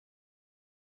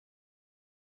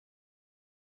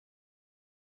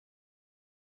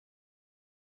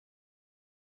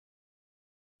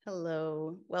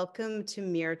Hello, welcome to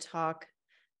MEERTALK.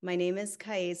 My name is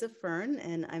Kaeza Fern,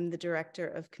 and I'm the Director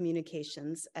of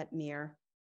Communications at MEER.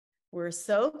 We're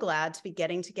so glad to be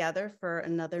getting together for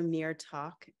another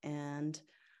MEERTALK, and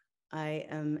I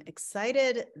am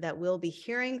excited that we'll be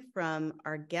hearing from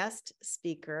our guest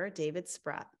speaker, David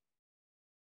Spratt.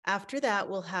 After that,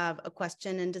 we'll have a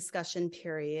question and discussion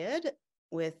period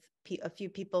with a few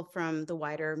people from the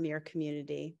wider MEER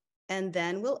community, and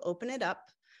then we'll open it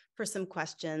up for some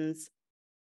questions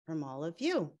from all of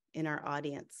you in our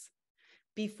audience.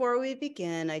 Before we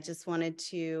begin, I just wanted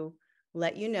to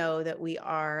let you know that we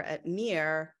are at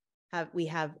MEER, we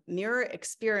have MEER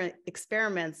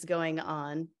experiments going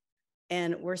on,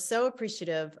 and we're so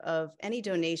appreciative of any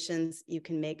donations you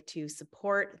can make to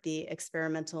support the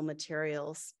experimental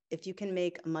materials. If you can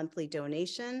make a monthly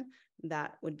donation,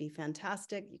 that would be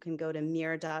fantastic. You can go to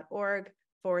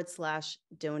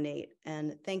meer.org/donate.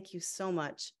 And thank you so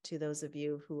much to those of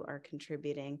you who are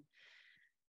contributing.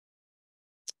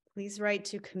 Please write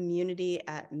to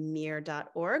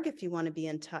community@meer.org if you want to be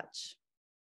in touch.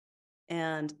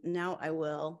 And now I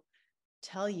will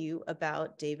tell you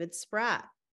about David Spratt.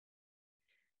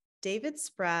 David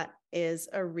Spratt is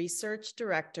a research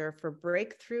director for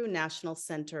Breakthrough National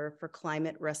Center for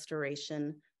Climate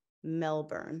Restoration,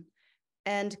 Melbourne,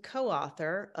 and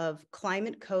co-author of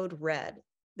Climate Code Red,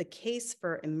 The Case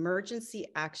for Emergency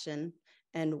Action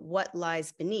and What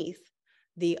Lies Beneath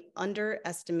the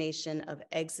Underestimation of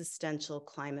Existential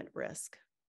Climate Risk.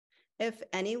 If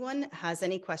anyone has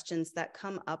any questions that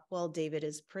come up while David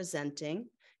is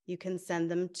presenting, you can send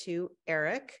them to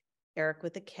Eric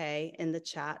with a K in the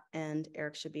chat, and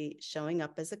Eric should be showing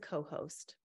up as a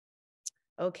co-host.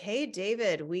 Okay,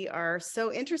 David, we are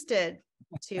so interested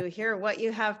to hear what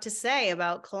you have to say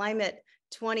about Climate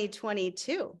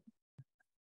 2022.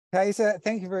 Kaeza,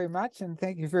 thank you very much, and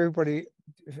thank you for everybody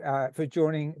for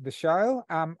joining the show.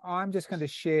 I'm just going to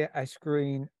share a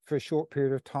screen for a short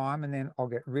period of time, and then I'll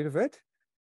get rid of it.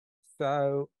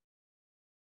 So,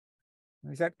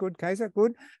 is that good, Kaeza?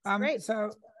 Good. Great.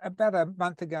 So, about a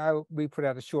month ago, we put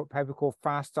out a short paper called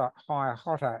Faster, Higher,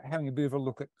 Hotter, having a bit of a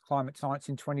look at climate science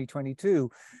in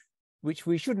 2022, which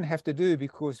we shouldn't have to do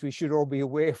because we should all be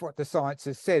aware of what the science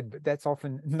has said, but that's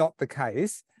often not the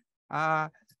case.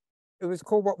 It was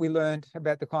called What We Learned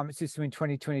About the Climate System in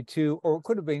 2022, or it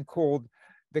could have been called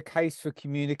The Case for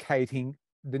Communicating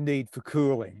the Need for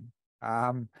Cooling.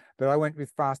 But I went with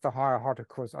Faster, Higher, Hotter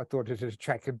because I thought it would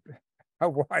attract a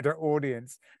wider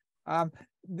audience.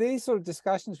 These sort of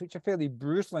discussions, which are fairly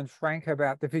brutal and frank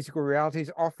about the physical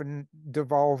realities, often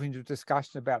devolve into a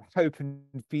discussion about hope and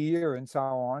fear and so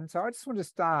on. So I just want to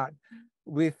start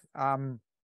with a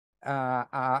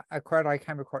quote I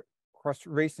came across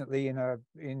recently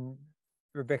in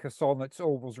Rebecca Solnit's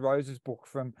Orwell's Roses book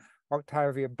from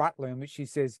Octavia Butler, in which she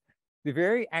says, "The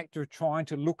very act of trying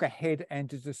to look ahead and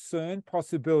to discern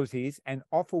possibilities and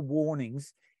offer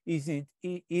warnings is in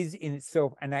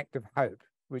itself an act of hope,"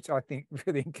 which I think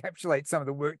really encapsulates some of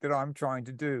the work that I'm trying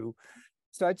to do.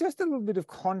 So just a little bit of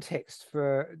context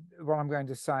for what I'm going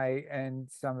to say and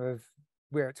some of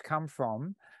where it's come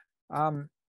from. And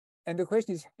the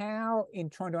question is, how, in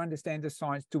trying to understand the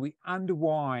science, do we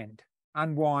unwind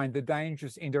the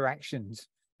dangerous interactions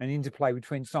and interplay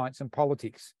between science and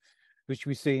politics, which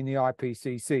we see in the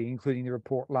IPCC, including the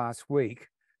report last week?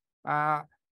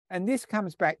 And this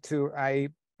comes back to a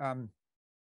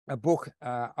book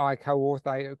I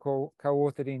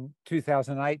co-authored in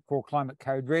 2008 called Climate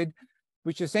Code Red,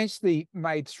 which essentially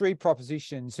made three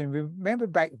propositions. And remember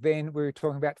back then we were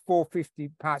talking about 450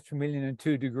 parts per million and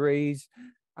 2 degrees.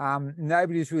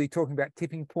 Nobody was really talking about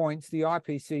tipping points. The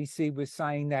IPCC was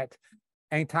saying that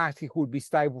Antarctica would be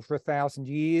stable for 1,000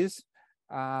 years.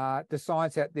 The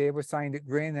science out there was saying that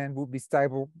Greenland would be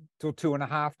stable till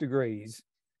 2.5 degrees.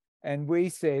 And we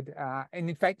said, and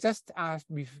in fact, just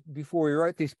before we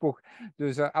wrote this book, there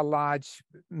was a large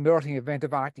melting event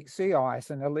of Arctic sea ice,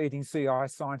 and a leading sea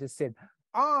ice scientist said,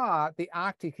 the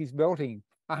Arctic is melting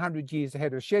 100 years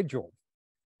ahead of schedule.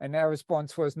 And our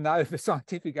response was, no, the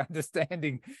scientific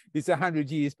understanding is 100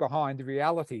 years behind the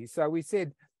reality. So we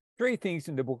said three things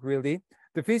in the book, really.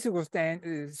 The physical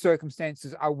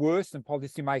circumstances are worse than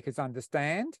policymakers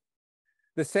understand.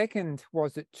 The second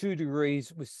was that 2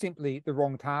 degrees was simply the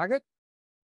wrong target.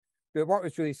 But what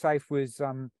was really safe was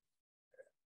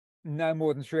no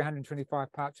more than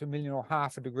 325 parts per million, or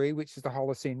half a degree, which is the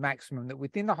Holocene maximum, that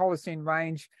within the Holocene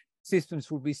range, systems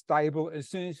would be stable. As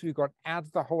soon as we got out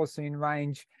of the Holocene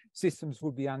range, systems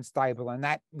would be unstable. And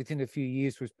that, within a few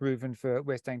years, was proven for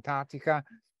West Antarctica.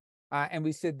 And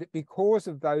we said that because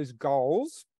of those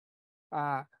goals,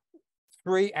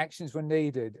 three actions were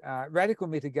needed: radical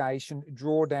mitigation,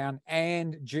 drawdown,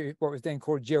 and what was then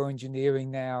called geoengineering,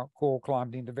 now called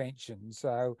climate intervention.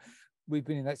 So we've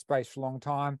been in that space for a long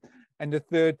time. And the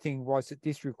third thing was that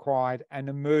this required an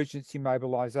emergency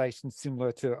mobilization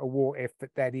similar to a war effort,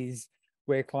 that is,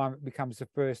 where climate becomes the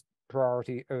first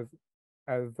priority of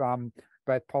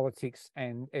both politics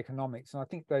and economics. And I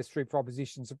think those three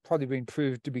propositions have probably been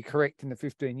proved to be correct in the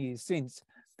 15 years since.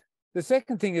 The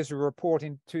second thing is a report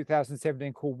in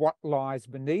 2017 called What Lies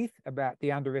Beneath, about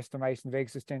the underestimation of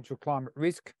existential climate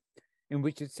risk, in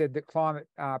which it said that climate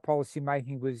policy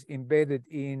making was embedded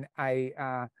in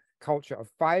a culture of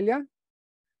failure,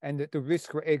 and that the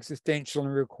risks were existential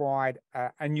and required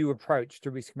a new approach to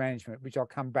risk management, which I'll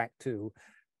come back to.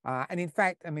 And in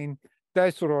fact, I mean,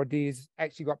 those sort of ideas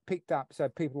actually got picked up. So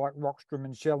people like Rockstrom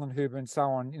and Schellenhuber and so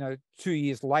on, 2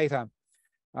 years later,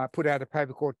 put out a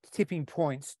paper called Tipping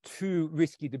Points, Too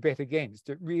Risky to Bet Against.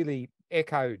 It really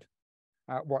echoed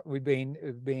what we've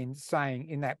been saying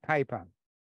in that paper.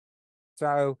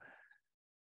 So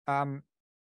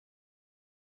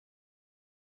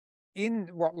in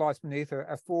What Lies Beneath,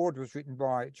 a foreword was written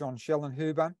by John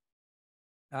Schellenhuber,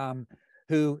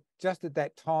 who just at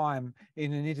that time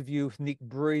in an interview with Nick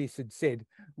Breese had said,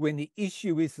 when the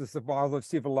issue is the survival of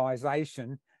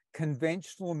civilization,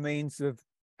 conventional means of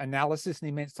analysis, and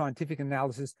he meant scientific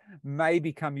analysis, may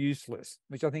become useless,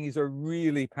 which I think is a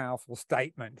really powerful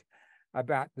statement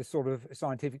about the sort of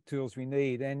scientific tools we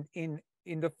need. And in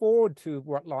the foreword to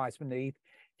What Lies Beneath,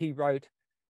 he wrote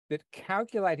that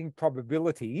calculating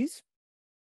probabilities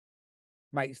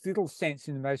makes little sense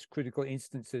in the most critical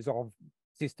instances of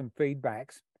system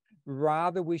feedbacks.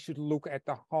 Rather, we should look at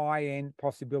the high-end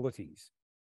possibilities.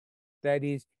 That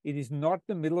is, it is not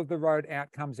the middle of the road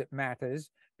outcomes that matters,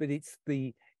 but it's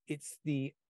the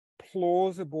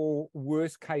plausible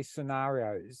worst case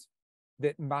scenarios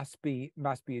that must be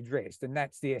addressed, and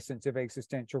that's the essence of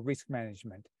existential risk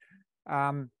management.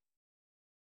 I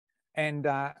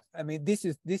mean, this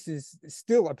is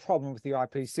still a problem with the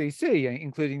IPCC,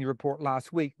 including the report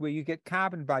last week, where you get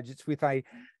carbon budgets with a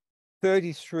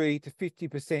 33 to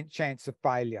 50% chance of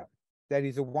failure. That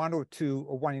is a 1 or 2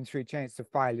 or 1 in 3 chance of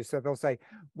failure. So they'll say,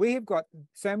 we have got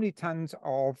so many tons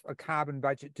of a carbon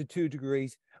budget to 2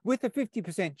 degrees with a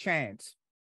 50% chance.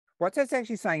 What that's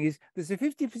actually saying is there's a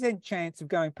 50% chance of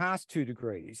going past 2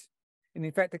 degrees. And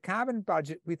in fact, the carbon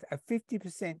budget with a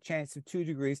 50% chance of 2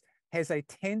 degrees has a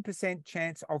 10%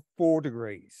 chance of 4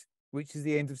 degrees, which is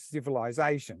the end of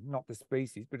civilization, not the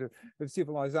species, but of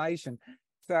civilization.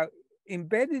 So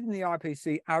embedded in the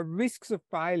IPC are risks of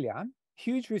failure,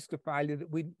 huge risks of failure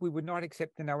that we would not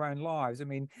accept in our own lives. I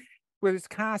mean, whether it's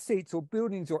car seats or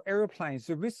buildings or airplanes,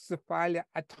 the risks of failure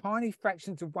are tiny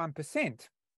fractions of 1%.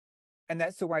 And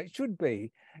that's the way it should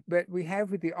be. But we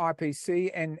have with the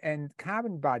IPC and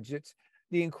carbon budgets,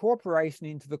 the incorporation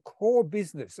into the core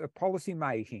business of policy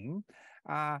making,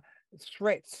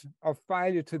 threats of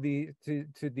failure to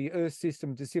the Earth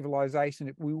system, to civilization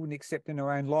that we wouldn't accept in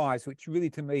our own lives, which really,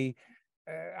 to me,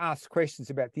 asks questions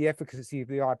about the efficacy of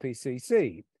the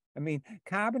IPCC. I mean,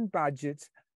 carbon budgets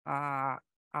are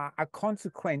a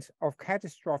consequence of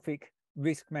catastrophic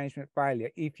risk management failure.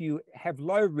 If you have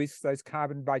low risks, those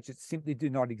carbon budgets simply do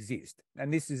not exist.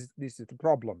 And this is the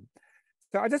problem.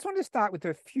 So I just want to start with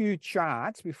a few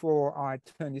charts before I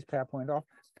turn this PowerPoint off.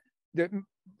 That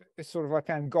sort of I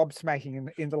found gobsmacking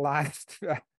in the last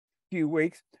few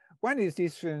weeks. One is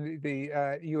this from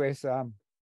the US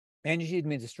Energy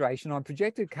Administration on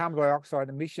projected carbon dioxide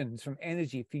emissions from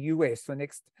energy for US for the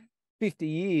next 50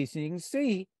 years. And you can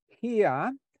see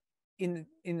here, in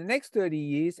the next 30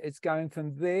 years, it's going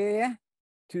from there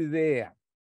to there,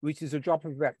 which is a drop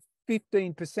of about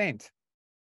 15%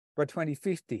 by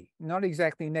 2050. Not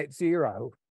exactly net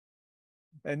zero.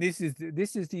 And this is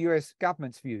the US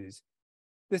government's views.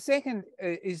 The second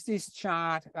is this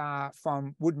chart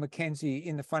from Wood Mackenzie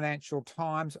in the Financial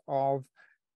Times of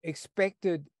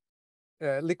expected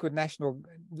liquid natural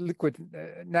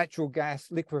gas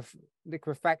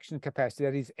liquefaction capacity,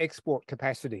 that is export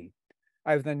capacity,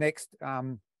 over the next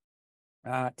 10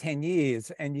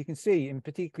 years. And you can see, in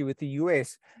particular with the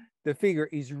US, the figure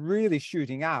is really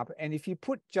shooting up. And if you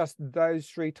put just those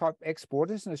three type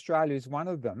exporters, and Australia is one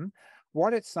of them,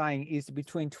 what it's saying is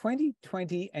between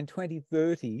 2020 and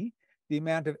 2030, the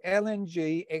amount of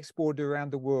LNG exported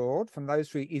around the world from those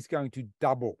three is going to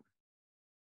double.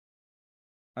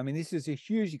 I mean, this is a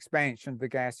huge expansion of the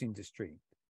gas industry.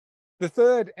 The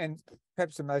third, and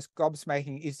perhaps the most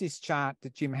gobsmacking, is this chart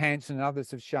that Jim Hansen and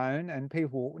others have shown. And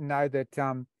people know that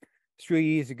 3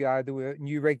 years ago, there were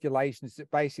new regulations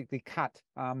that basically cut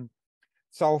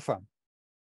sulfur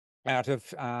out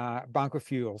of bunker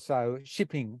fuel. So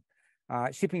shipping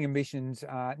emissions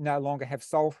no longer have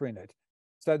sulfur in it.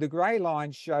 So the grey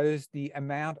line shows the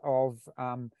amount of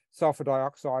sulfur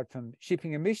dioxide from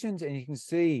shipping emissions, and you can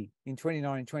see in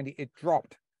 2019-20 it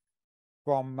dropped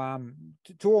from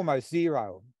to almost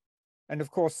zero. And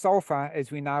of course, sulfur,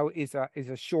 as we know, is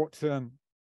a short-term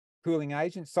cooling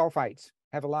agent. Sulfates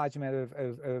have a large amount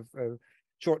of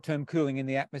short-term cooling in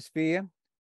the atmosphere.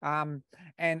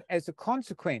 And as a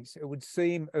consequence, it would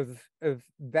seem of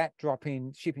that drop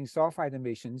in shipping sulfate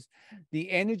emissions, the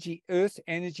Earth's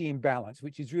energy imbalance,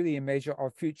 which is really a measure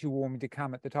of future warming to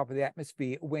come at the top of the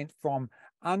atmosphere, went from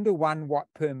under 1 watt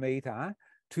per meter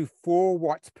to 4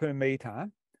 watts per meter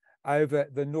over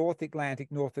the North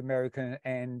Atlantic, North American,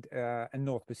 and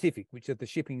North Pacific, which are the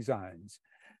shipping zones.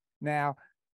 Now,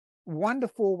 1 to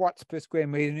 4 watts per square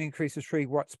meter, an increase of 3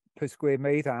 watts per square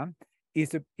meter,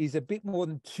 is a bit more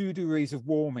than 2 degrees of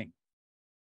warming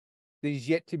that is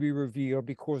yet to be revealed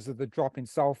because of the drop in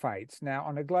sulfates. Now,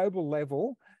 on a global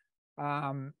level,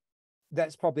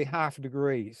 that's probably 0.5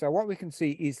 degree. So what we can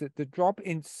see is that the drop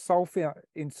in sulfur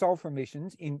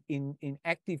emissions in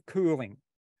active cooling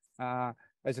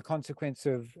as a consequence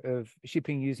of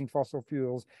shipping using fossil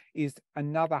fuels is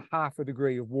another 0.5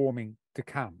 degree of warming to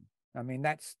come. I mean,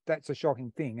 that's a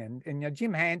shocking thing. And you know,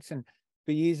 Jim Hansen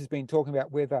for years has been talking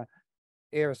about whether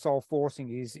aerosol forcing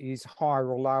is higher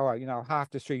or lower, you know, 0.5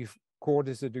 to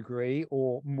 3/4 degree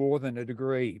or more than a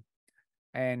degree.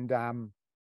 And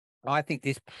I think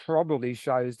this probably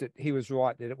shows that he was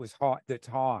right, that it was high,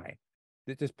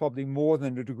 that there's probably more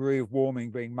than a degree of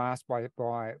warming being masked by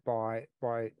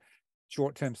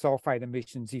short-term sulfate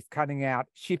emissions, if cutting out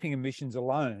shipping emissions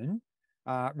alone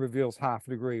reveals 0.5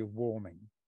 degree of warming.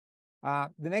 The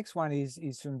next one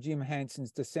is from Jim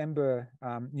Hansen's December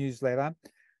newsletter,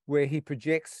 where he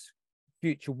projects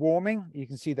future warming. You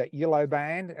can see that yellow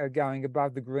band going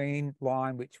above the green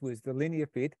line, which was the linear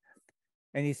fit.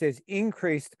 And he says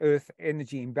increased Earth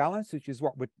energy imbalance, which is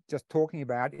what we're just talking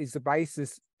about, is the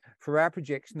basis for our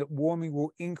projection that warming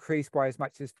will increase by as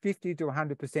much as 50 to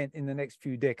 100% in the next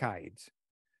few decades.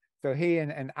 So he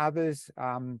and others,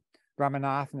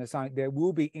 Ramanathan, are saying there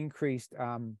will be increased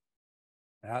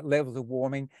levels of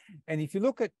warming. And if you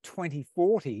look at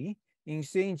 2040, you can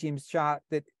see in Jim's chart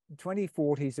that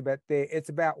 2040 is about there. It's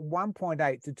about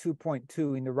 1.8 to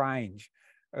 2.2 in the range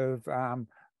of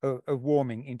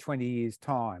warming in 20 years'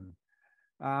 time.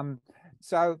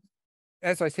 So,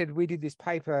 as I said, we did this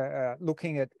paper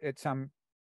looking at some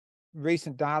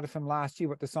recent data from last year,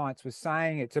 what the science was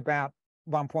saying. It's about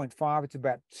 1.5, it's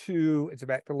about 2, it's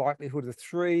about the likelihood of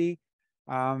 3.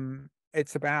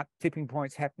 It's about tipping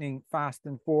points happening faster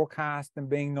than forecast and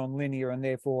being non-linear, and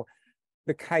therefore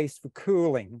the case for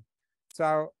cooling.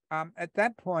 So at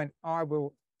that point, I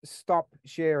will stop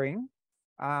sharing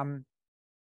and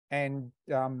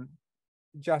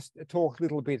just talk a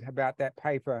little bit about that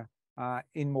paper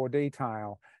in more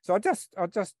detail. So I'll just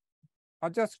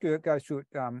go through it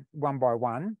one by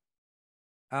one.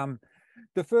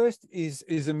 The first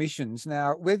is emissions.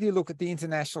 Now, whether you look at the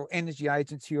International Energy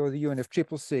Agency or the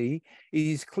UNFCCC, it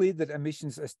is clear that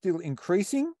emissions are still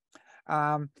increasing.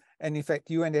 And in fact,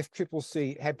 the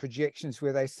UNFCCC had projections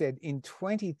where they said in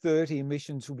 2030,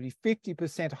 emissions will be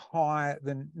 50% higher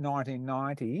than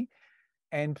 1990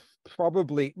 and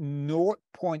probably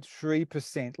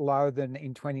 0.3% lower than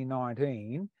in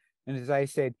 2019. And as they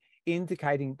said,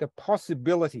 indicating the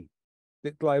possibility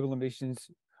that global emissions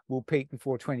will peak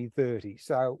before 2030.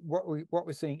 So what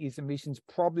we're seeing is emissions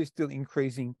probably still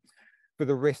increasing for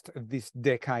the rest of this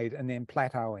decade and then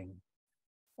plateauing.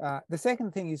 The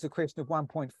second thing is the question of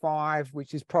 1.5,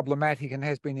 which is problematic and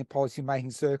has been in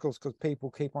policy-making circles because people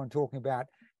keep on talking about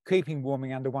keeping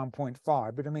warming under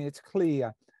 1.5. But I mean, it's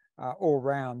clear all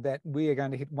round that we are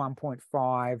going to hit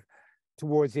 1.5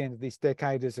 towards the end of this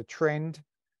decade as a trend.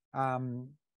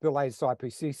 The latest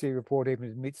IPCC report even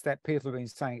admits that. People have been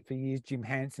saying it for years, Jim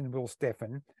Hansen and Will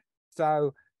Steffen.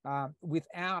 So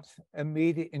without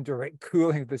immediate and direct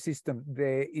cooling of the system,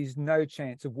 there is no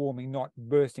chance of warming not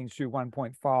bursting through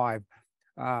 1.5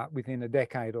 within a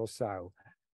decade or so.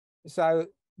 So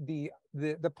the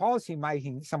policy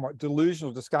making somewhat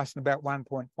delusional discussion about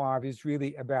 1.5 is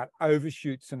really about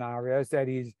overshoot scenarios, that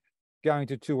is going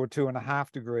to 2 or 2.5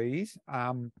 degrees,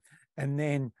 and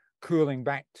then cooling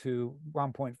back to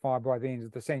 1.5 by the end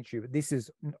of the century. But this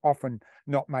is often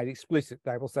not made explicit.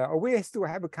 They will say, oh, we still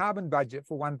have a carbon budget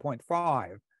for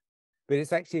 1.5, but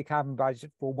it's actually a carbon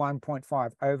budget for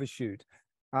 1.5 overshoot.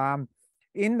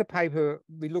 In the paper,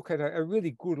 we look at a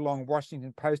really good long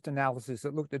Washington Post analysis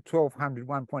that looked at 1,200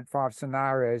 1.5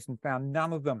 scenarios and found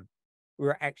none of them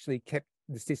were actually kept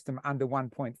the system under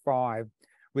 1.5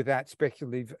 without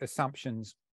speculative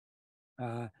assumptions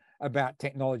about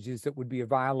technologies that would be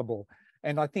available.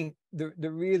 And I think the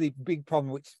really big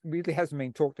problem, which really hasn't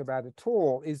been talked about at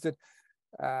all, is that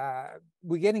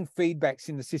we're getting feedbacks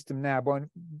in the system now by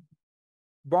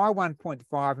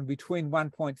 1.5 and between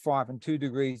 1.5 and 2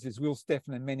 degrees, as Will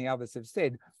Steffen and many others have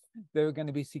said, there are going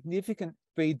to be significant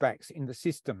feedbacks in the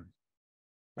system,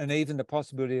 and even the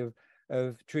possibility of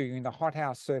triggering the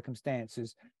hothouse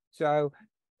circumstances. So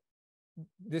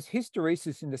there's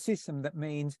hysteresis in the system that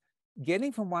means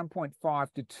getting from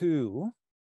 1.5 to 2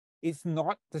 is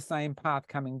not the same path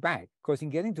coming back, because in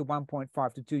getting to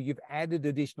 1.5 to 2, you've added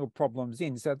additional problems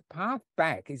in. So the path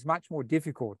back is much more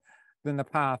difficult than the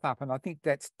path up. And I think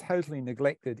that's totally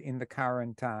neglected in the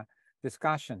current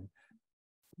discussion.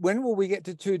 When will we get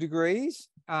to 2 degrees?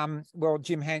 Well,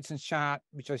 Jim Hanson's chart,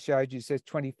 which I showed you, says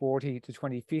 2040 to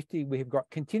 2050. We have got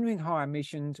continuing high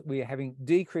emissions. We are having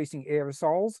decreasing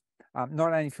aerosols,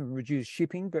 not only from reduced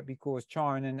shipping, but because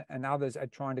China and others are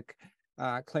trying to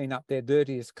clean up their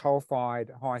dirtiest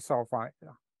coal-fired high sulfate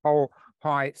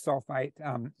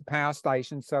power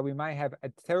stations. So we may have a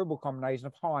terrible combination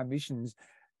of high emissions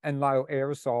and low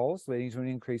aerosols, leading to an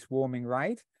increased warming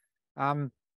rate. Are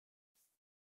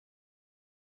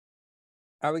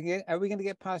we going to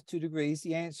get past 2 degrees?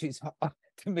 The answer is,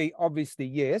 to me, obviously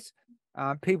yes.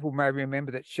 People may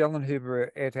remember that Schellenhuber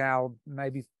et al.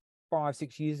 Maybe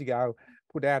 5-6 years ago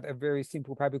put out a very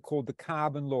simple paper called the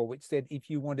Carbon Law, which said if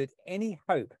you wanted any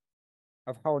hope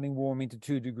of holding warming to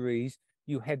 2 degrees,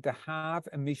 you had to halve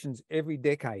emissions every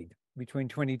decade between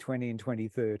 2020 and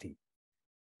 2030.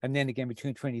 And then again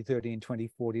between 2030 and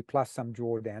 2040, plus some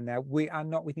drawdown. Now, we are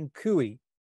not within cooey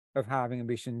of halving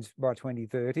emissions by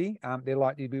 2030. They're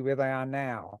likely to be where they are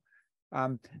now.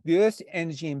 The Earth's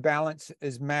energy imbalance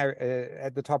is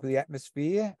at the top of the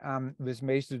atmosphere, was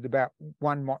measured at about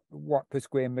 1 watt per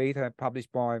square meter,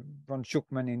 published by von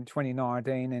Schuckmann in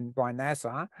 2019 and by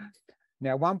NASA.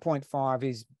 Now, 1.5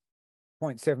 is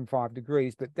 0.75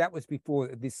 degrees, but that was before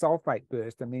this sulfate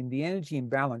burst. I mean, the energy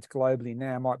imbalance globally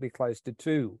now might be close to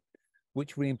 2,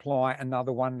 which would imply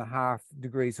another 1.5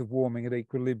 degrees of warming at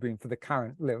equilibrium for the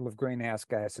current level of greenhouse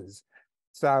gases.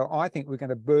 So I think we're going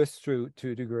to burst through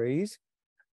 2 degrees.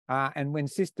 And when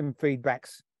system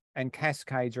feedbacks and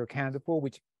cascades are accounted for,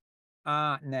 which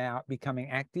are now becoming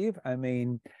active, I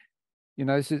mean, you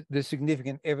know, there's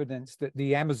significant evidence that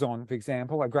the Amazon, for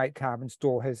example, a great carbon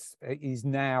store, is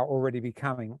now already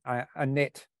becoming a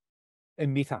net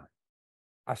emitter,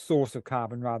 a source of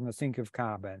carbon rather than a sink of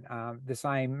carbon. The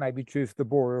same may be true for the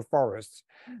boreal forests.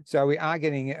 So we are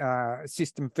getting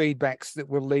system feedbacks that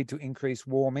will lead to increased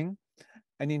warming.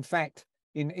 And in fact,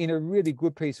 in a really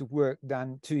good piece of work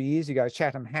done 2 years ago,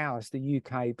 Chatham House, the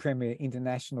UK premier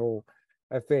international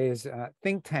affairs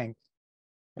think tank,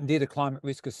 did a climate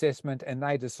risk assessment, and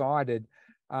they decided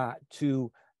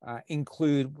to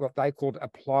include what they called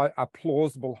a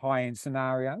plausible high-end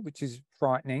scenario, which is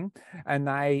frightening. And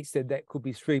they said that could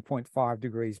be 3.5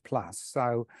 degrees plus.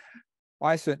 So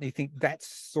I certainly think that's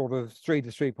sort of 3 to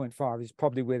 3.5 is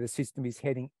probably where the system is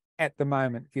heading at the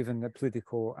moment, given the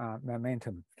political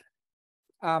momentum.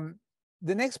 The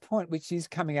next point, which is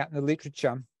coming out in the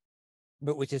literature,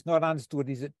 but which is not understood,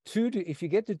 is that if you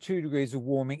get to 2 degrees of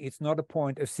warming, it's not a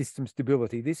point of system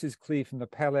stability. This is clear from the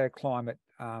paleoclimate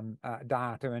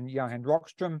data, and Johan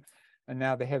Rockström, and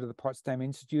now the head of the Potsdam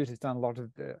Institute, has done a lot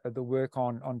of the work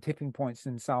on tipping points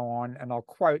and so on. And I'll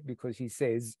quote, because he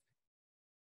says,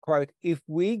 quote, "If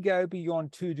we go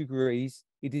beyond 2 degrees,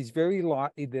 it is very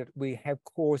likely that we have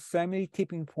caused so many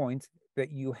tipping points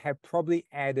that you have probably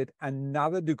added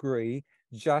another degree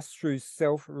just through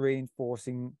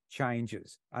self-reinforcing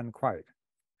changes," unquote.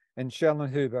 And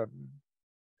Schellenhuber,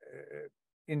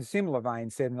 in a similar vein,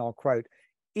 said, and I'll quote,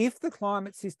 "If the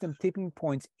climate system tipping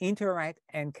points interact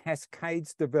and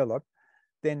cascades develop,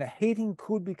 then the heating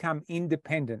could become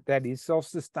independent, that is,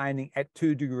 self-sustaining at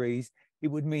 2 degrees. It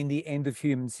would mean the end of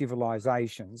human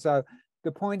civilization." So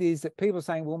the point is that people are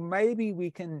saying, well, maybe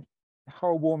we can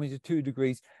hold warming to 2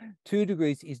 degrees. 2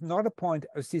 degrees is not a point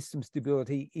of system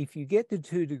stability. If you get to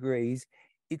 2 degrees,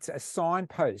 it's a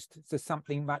signpost to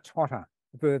something much hotter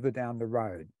further down the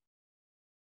road.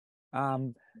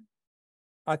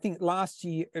 I think last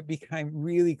year it became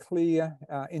really clear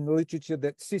in the literature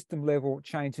that system level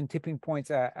change and tipping points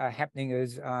are happening,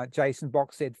 as Jason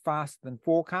Bock said, faster than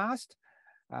forecast.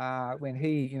 When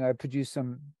he, produced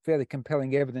some fairly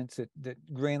compelling evidence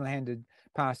that Greenland had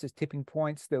passed its tipping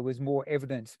points, there was more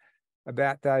evidence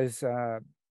about those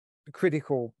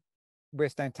critical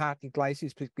West Antarctic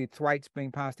glaciers, particularly Thwaites,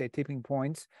 being past their tipping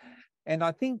points. And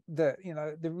I think the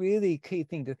really key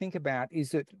thing to think about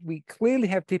is that we clearly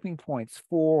have tipping points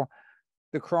for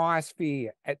the cryosphere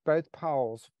at both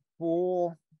poles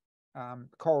for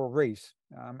coral reefs.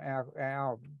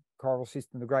 Our coral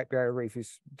system, the Great Barrier Reef,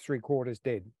 is 3/4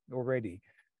 dead already,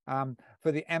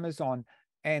 for the Amazon,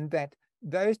 and that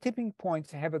those tipping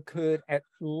points have occurred at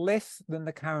less than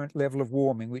the current level of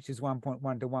warming, which is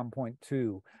 1.1 to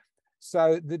 1.2.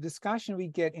 So the discussion we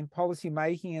get in policy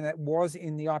making, and it was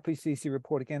in the IPCC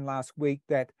report again last week,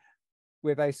 that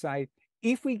where they say,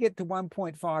 if we get to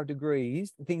 1.5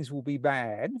 degrees, things will be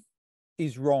bad,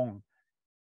 is wrong.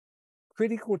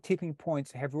 Critical tipping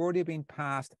points have already been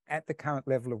passed at the current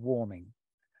level of warming.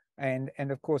 And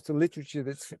of course, the literature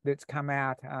that's come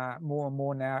out more and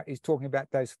more now is talking about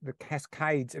the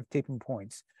cascades of tipping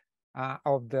points,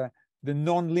 of the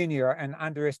non-linear and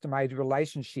underestimated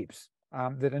relationships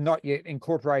that are not yet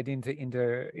incorporated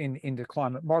into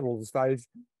climate models.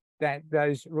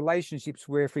 Those relationships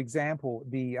where, for example,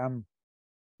 the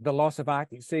loss of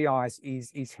Arctic sea ice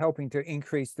is helping to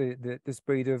increase the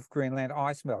speed of Greenland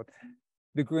ice melt.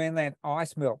 The Greenland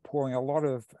ice melt, pouring a lot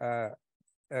of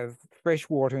fresh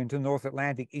water into the North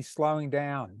Atlantic, is slowing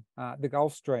down the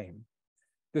Gulf Stream.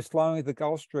 The slowing of the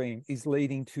Gulf Stream is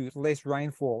leading to less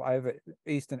rainfall over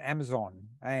eastern Amazon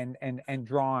and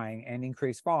drying and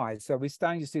increased fires. So we're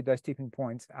starting to see those tipping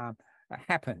points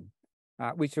happen,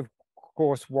 which of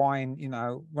course why in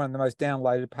one of the most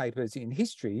downloaded papers in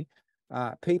history,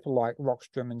 people like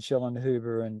Rockstrom and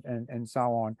Schellenhuber and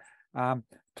so on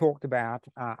talked about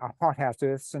a hothouse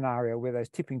Earth scenario where those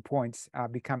tipping points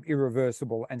become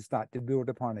irreversible and start to build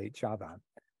upon each other.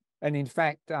 And in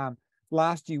fact,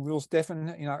 last year, Will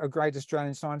Steffen, a great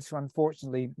Australian scientist who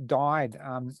unfortunately died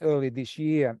earlier this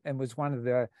year, and was one of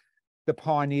the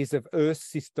pioneers of Earth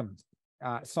systems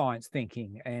science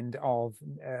thinking and of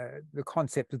the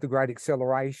concept of the Great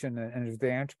Acceleration and of the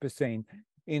Anthropocene.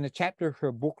 In a chapter of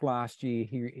her book last year,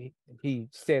 he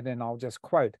said, and I'll just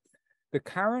quote, "The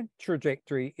current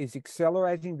trajectory is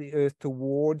accelerating the Earth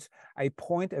towards a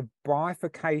point of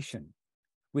bifurcation,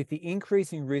 with the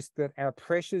increasing risk that our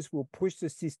pressures will push the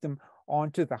system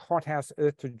onto the hothouse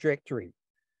Earth trajectory.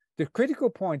 The critical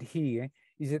point here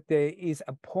is that there is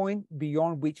a point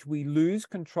beyond which we lose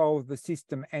control of the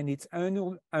system, and its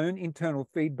own internal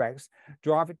feedbacks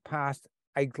drive it past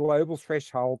a global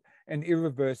threshold and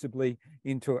irreversibly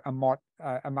into a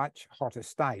much hotter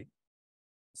state."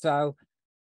 So,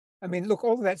 I mean, look,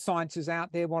 all of that science is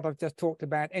out there, what I've just talked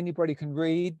about. Anybody can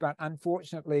read, but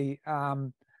unfortunately,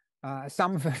 some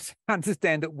of us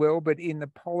understand it well, but in the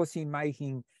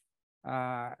policy-making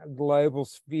global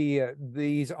sphere,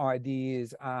 these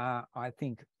ideas are, I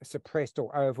think, suppressed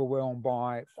or overwhelmed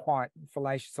by quite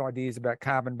fallacious ideas about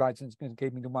carbon budgets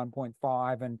keeping to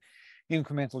 1.5 and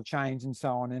incremental change and so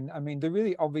on. And I mean, the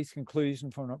really obvious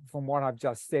conclusion from what I've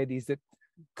just said is that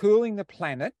cooling the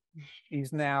planet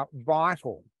is now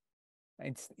vital.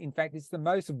 In fact, it's the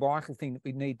most vital thing that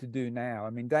we need to do now. I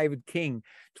mean, David King,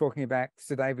 talking about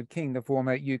Sir David King, the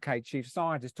former UK chief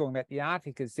scientist, talking about the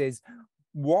Arctic, says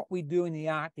what we do in the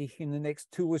Arctic in the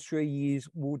next 2 or 3 years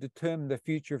will determine the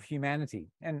future of humanity.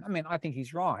 And I mean, I think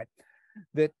he's right,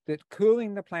 that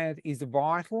cooling the planet is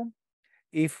vital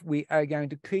if we are going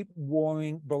to keep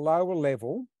warming below a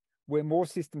level where more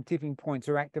system tipping points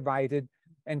are activated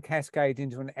and cascade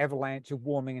into an avalanche of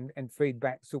warming and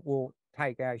feedbacks that will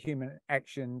take our human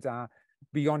actions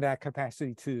beyond our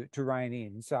capacity to rein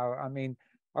in. So, I mean,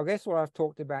 I guess what I've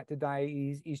talked about today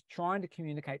is trying to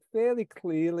communicate fairly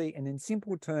clearly and in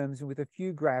simple terms and with a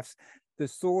few graphs, the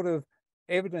sort of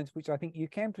evidence which I think you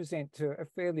can present to a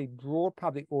fairly broad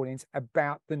public audience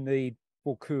about the need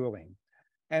for cooling.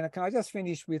 And can I just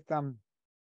finish with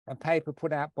a paper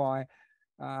put out by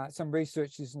some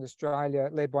researchers in Australia,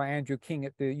 led by Andrew King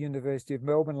at the University of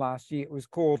Melbourne last year. It was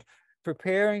called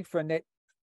 "Preparing for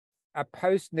a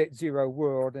Post-Net Zero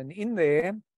World." And in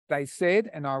there, they said,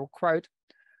 and I will quote,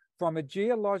 "From a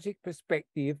geologic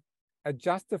perspective, a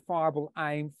justifiable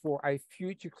aim for a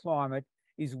future climate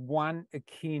is one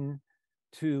akin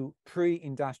to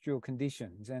pre-industrial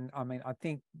conditions." And I mean, I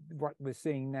think what we're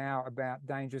seeing now about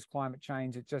dangerous climate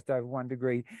change at just over 1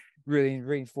 degree really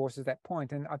reinforces that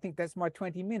point. And I think that's my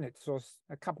 20 minutes, or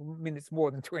a couple of minutes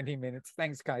more than 20 minutes.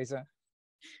 Thanks, Kaiser.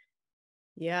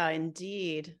 Yeah,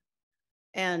 indeed.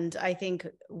 And I think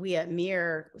we at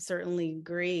MEER certainly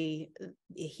agree.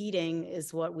 Heating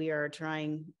is what we are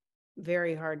trying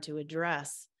very hard to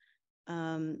address.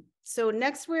 So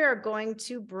next we are going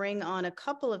to bring on a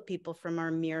couple of people from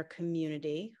our MEER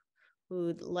community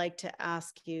who'd like to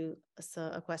ask you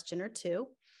a question or two.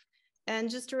 And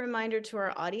just a reminder to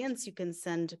our audience, you can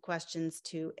send questions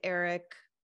to Eric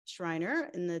Schreiner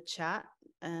in the chat,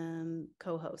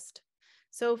 co-host.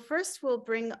 So first we'll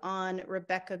bring on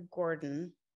Rebecca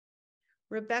Gordon.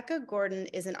 Rebecca Gordon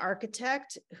is an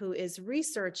architect who is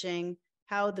researching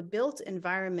how the built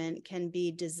environment can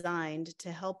be designed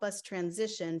to help us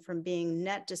transition from being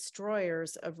net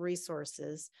destroyers of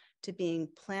resources to being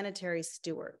planetary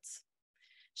stewards.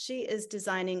 She is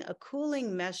designing a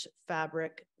cooling mesh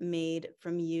fabric made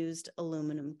from used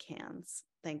aluminum cans.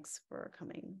 Thanks for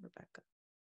coming, Rebecca.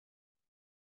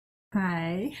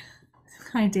 Hi.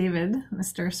 Hi, David,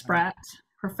 Mr. Spratt,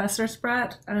 Professor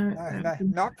Spratt. No,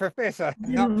 not professor,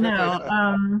 not Didn't know.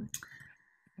 professor.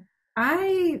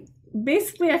 I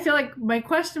basically I feel like my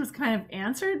question was kind of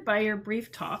answered by your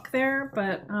brief talk there,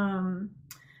 but I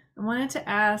wanted to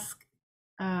ask,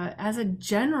 as a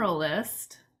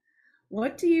generalist,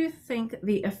 what do you think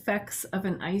the effects of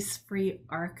an ice-free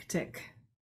Arctic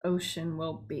Ocean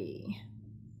will be?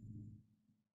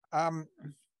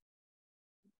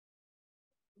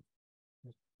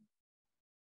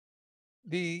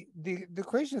 The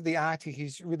question of the Arctic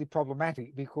is really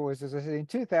problematic because, as I said, in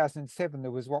 2007 there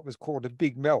was what was called a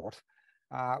big melt,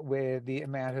 where the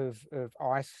amount of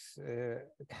ice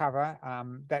cover,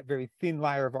 that very thin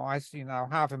layer of ice, you know,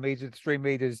 0.5 meter to 3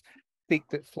 meters thick,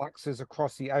 that fluxes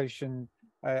across the ocean,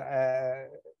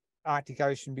 Arctic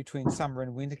Ocean between summer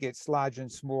and winter, gets larger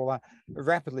and smaller,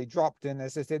 rapidly dropped. And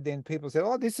as I said, then people said,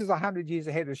 "Oh, this is 100 years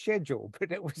ahead of schedule,"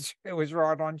 but it was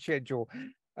right on schedule.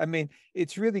 I mean,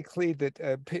 it's really clear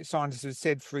that scientists have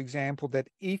said, for example, that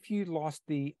if you lost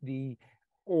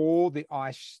all the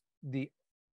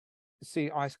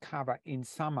sea ice cover in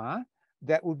summer,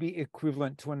 that would be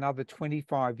equivalent to another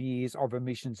 25 years of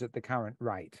emissions at the current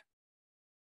rate.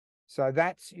 So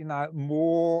that's, you know,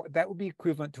 more, that would be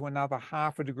equivalent to another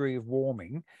 0.5 degree of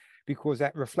warming, because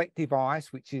that reflective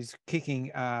ice, which is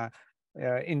kicking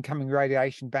incoming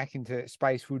radiation back into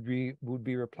space, would be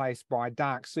replaced by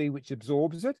dark sea, which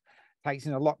absorbs it, takes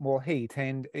in a lot more heat.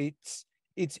 And it's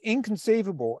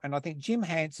inconceivable. And I think Jim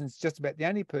Hanson's just about the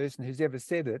only person who's ever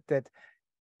said it, that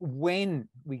when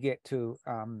we get to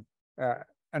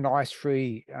an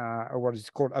ice-free, or what is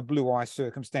called a blue ice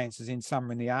circumstances in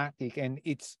summer in the Arctic, and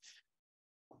it's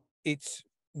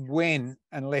when,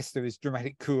 unless there is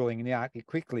dramatic cooling in the Arctic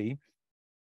quickly,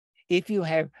 if you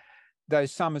have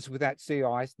those summers without sea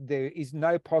ice, there is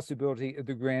no possibility of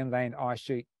the Greenland ice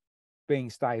sheet being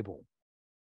stable.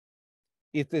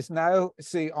 If there's no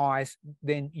sea ice,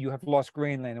 then you have lost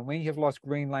Greenland. And when you have lost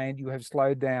Greenland, you have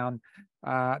slowed down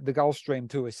the Gulf Stream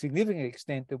to a significant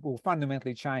extent that will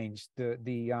fundamentally change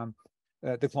the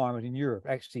climate in Europe,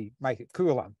 actually make it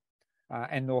cooler,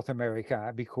 and North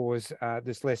America, because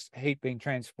there's less heat being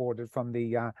transported from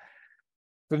the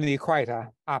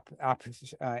equator up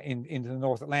into the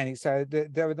North Atlantic. So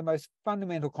there are the most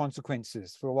fundamental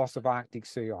consequences for the loss of Arctic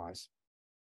sea ice.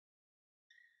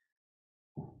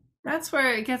 That's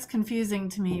where it gets confusing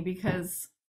to me, because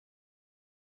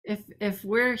if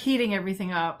we're heating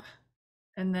everything up,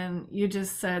 and then you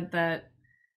just said that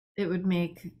it would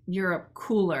make Europe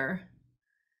cooler,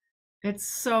 it's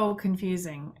so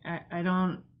confusing. I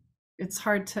don't, it's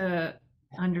hard to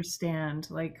understand,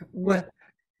 like, what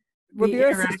the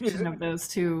interaction of those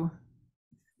two,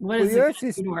 what is it going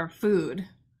to do to our food?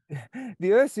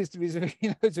 The Earth system is,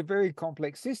 it's a very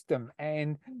complex system,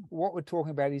 and what we're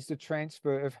talking about is the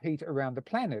transfer of heat around the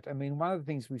planet. I mean, one of the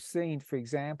things we've seen, for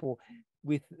example,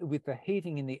 with the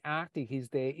heating in the Arctic, is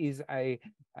there is a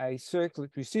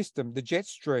circulatory system, the jet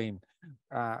stream,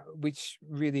 which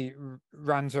really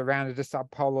runs around at a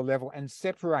subpolar level and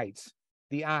separates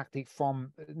the Arctic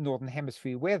from Northern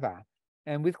Hemisphere weather.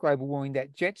 And with global warming,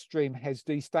 that jet stream has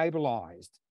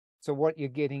destabilized. So what you're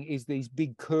getting is these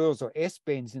big curls or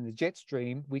S-bends in the jet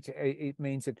stream, which it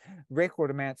means that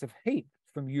record amounts of heat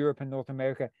from Europe and North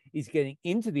America is getting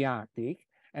into the Arctic.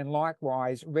 And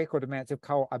likewise, record amounts of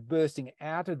coal are bursting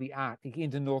out of the Arctic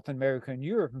into North America and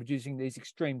Europe, producing these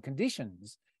extreme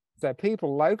conditions. So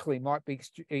people locally might be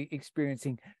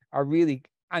experiencing a really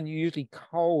unusually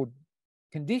cold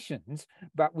conditions,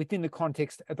 but within the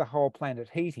context of the whole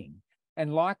planet heating.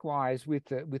 And likewise with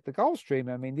the Gulf Stream,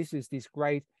 I mean, this is this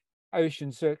great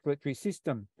ocean circulatory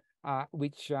system,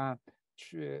 which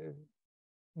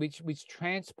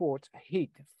transports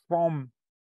heat from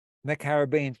the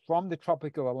Caribbean, from the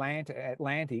tropical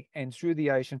Atlantic and through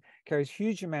the ocean, carries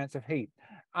huge amounts of heat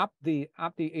up the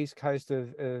east coast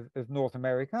of North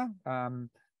America, and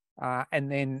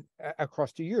then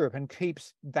across to Europe, and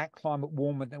keeps that climate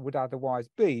warmer than it would otherwise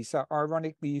be. So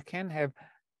ironically, you can have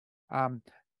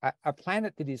a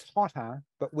planet that is hotter,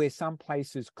 but where some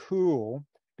places cool,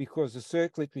 because the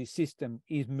circulatory system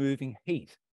is moving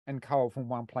heat and cold from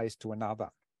one place to another.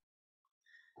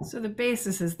 So the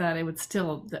basis is that it would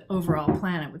still, the overall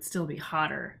planet would still be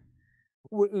hotter.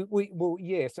 Well,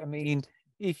 yes. I mean,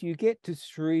 if you get to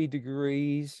 3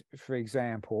 degrees, for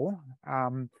example,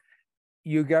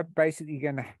 you're basically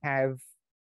going to have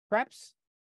perhaps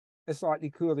a slightly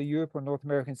cooler Europe or North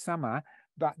American summer,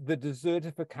 but the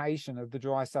desertification of the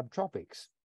dry subtropics.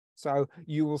 So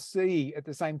you will see at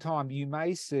the same time, you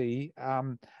may see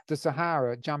the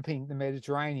Sahara jumping the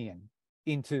Mediterranean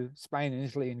into Spain and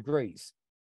Italy and Greece.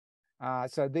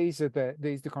 So these are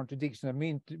the contradictions. I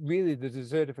mean, really the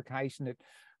desertification that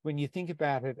when you think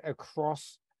about it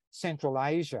across Central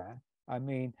Asia, I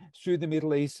mean, through the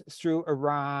Middle East, through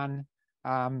Iran,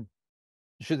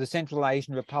 through the Central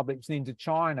Asian republics and into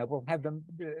China, will have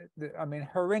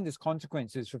horrendous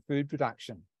consequences for food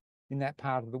production in that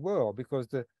part of the world, because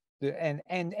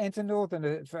and to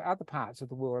northern, for other parts of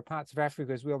the world, parts of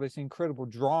Africa as well, there's incredible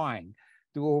drying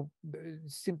that will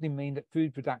simply mean that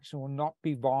food production will not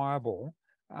be viable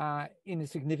in a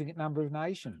significant number of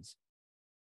nations.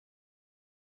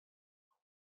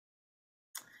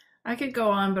 I could go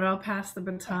on, but I'll pass the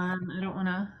baton. I don't want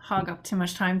to hog up too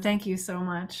much time. Thank you so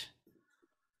much.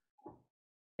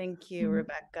 Thank you,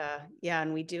 Rebecca. Yeah,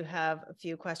 and we do have a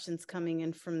few questions coming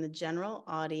in from the general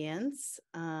audience.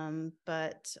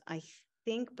 But I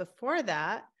think before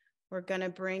that, we're going to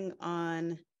bring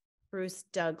on Bruce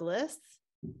Douglas.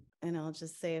 And I'll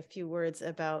just say a few words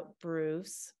about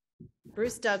Bruce.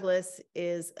 Bruce Douglas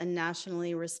is a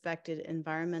nationally respected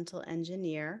environmental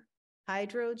engineer,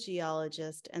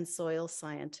 hydrogeologist, and soil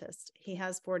scientist. He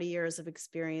has 40 years of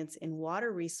experience in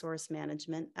water resource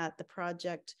management at the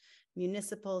project,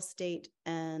 municipal, state,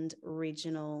 and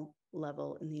regional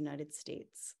level in the United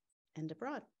States and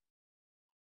abroad.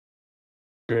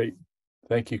 Great.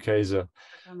 Thank you, Kaiza.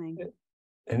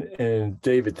 And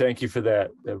David, thank you for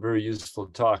that very useful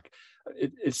talk.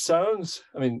 It sounds,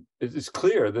 I mean, it's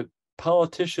clear that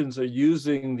politicians are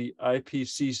using the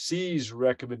IPCC's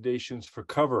recommendations for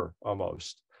cover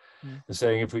almost, and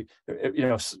saying if we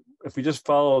just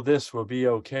follow this, we'll be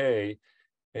okay,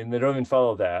 and they don't even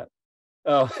follow that.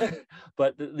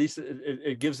 But at least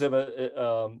it gives them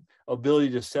a ability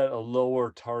to set a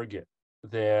lower target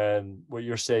than what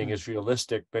you're saying is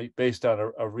realistic, based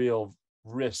on a real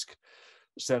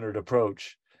risk-centered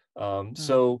approach.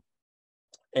 So,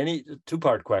 any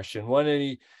two-part question. One,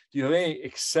 do you have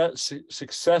any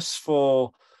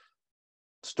successful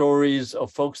stories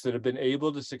of folks that have been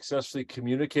able to successfully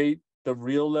communicate the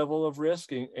real level of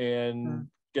risk and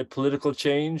get political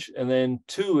change? And then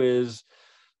two is,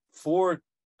 for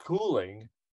cooling,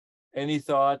 any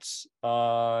thoughts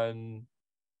on,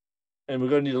 and we're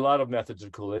going to need a lot of methods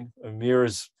of cooling. MEER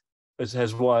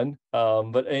has one,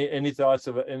 but any thoughts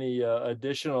of any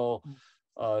additional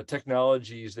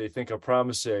technologies they think are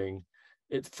promising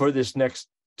for this next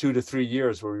 2 to 3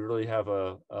 years, where we really have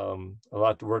a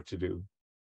lot of work to do?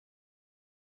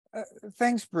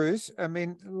 Thanks, Bruce. I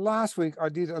mean, last week I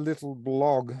did a little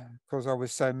blog because I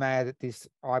was so mad at this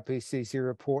IPCC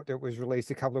report that was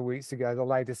released a couple of weeks ago, the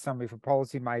latest summary for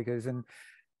policymakers, and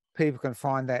people can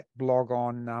find that blog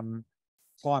on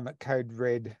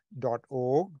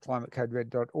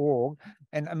climatecodered.org.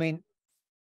 And I mean,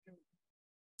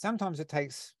 sometimes it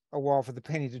takes a while for the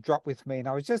penny to drop with me. And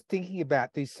I was just thinking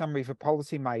about this summary for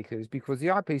policymakers, because the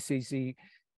IPCC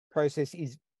process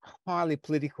is highly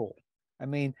political. I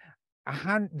mean,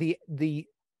 the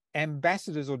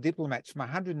ambassadors or diplomats from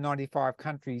 195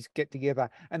 countries get together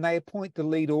and they appoint the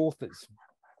lead authors.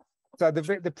 So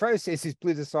the process is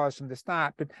politicized from the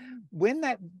start. But when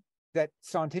that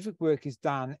scientific work is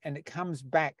done and it comes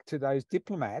back to those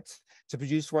diplomats to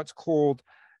produce what's called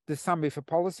the summary for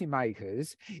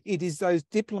policymakers, it is those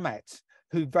diplomats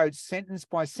who vote sentence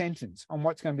by sentence on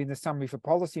what's going to be in the summary for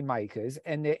policymakers,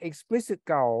 and their explicit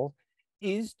goal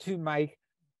is to make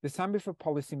the summary for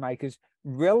policymakers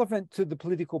relevant to the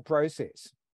political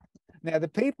process. Now, the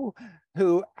people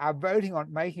who are voting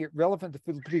on making it relevant to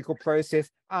the political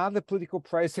process are the political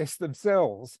process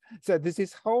themselves. So there's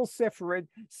this whole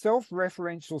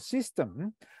self-referential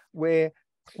system where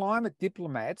climate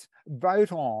diplomats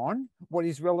vote on what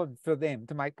is relevant for them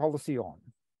to make policy on.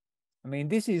 I mean,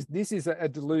 this is a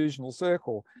delusional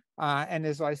circle. And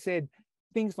as I said,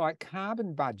 things like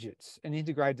carbon budgets and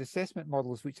integrated assessment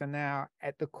models, which are now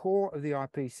at the core of the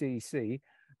IPCC,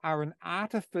 are an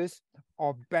artifice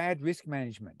of bad risk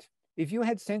management. If you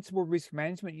had sensible risk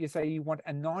management, you say you want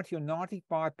a 90 or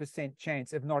 95%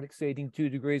 chance of not exceeding 2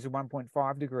 degrees or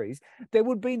 1.5 degrees, there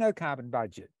would be no carbon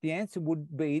budget. The answer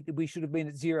would be that we should have been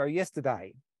at zero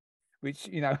yesterday, which,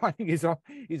 I think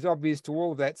is obvious to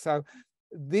all of that. So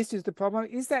this is the problem.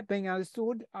 Is that being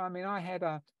understood? I mean, I had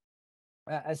a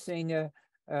senior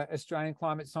Australian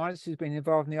climate scientist who's been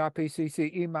involved in the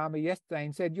IPCC emailed me yesterday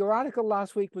and said, your article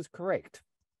last week was correct.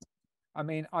 I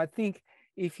mean, I think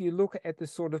if you look at the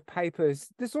sort of papers,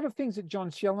 the sort of things that John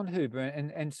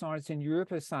Schellenhuber and Science in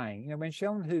Europe are saying, when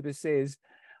Schellenhuber says,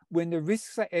 when the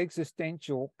risks are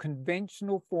existential,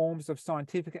 conventional forms of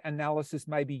scientific analysis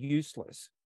may be useless.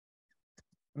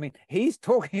 I mean, he's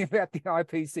talking about the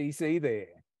IPCC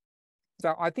there.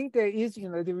 So I think there is,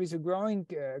 there is a growing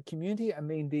community. I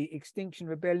mean, the Extinction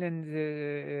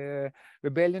Rebellion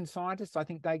scientists, I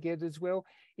think they get it as well.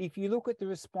 If you look at the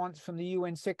response from the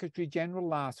UN Secretary General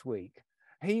last week,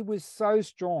 he was so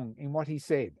strong in what he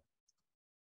said.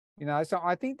 So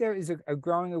I think there is a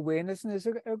growing awareness, and there's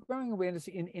a growing awareness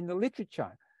in the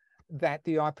literature that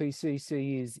the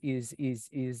IPCC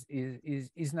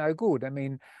is no good. I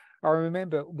mean, I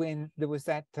remember when there was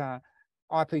that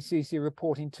IPCC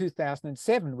report in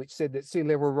 2007, which said that sea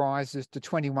level rises to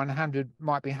 2100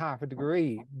 might be half a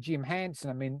degree. Jim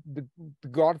Hansen, I mean, the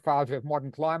godfather of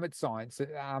modern climate science,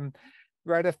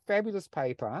 wrote a fabulous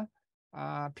paper,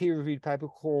 peer-reviewed paper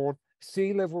called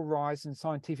Sea Level Rise and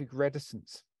Scientific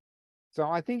Reticence. So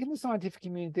I think in the scientific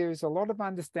community, there is a lot of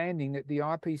understanding that the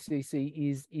IPCC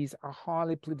is a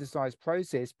highly politicized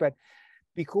process, but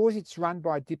because it's run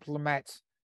by diplomats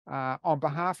on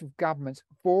behalf of governments,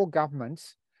 for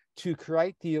governments, to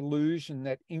create the illusion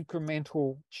that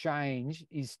incremental change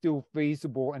is still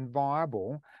feasible and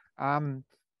viable,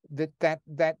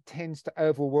 that tends to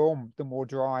overwhelm the more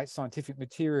dry scientific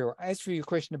material. As for your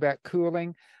question about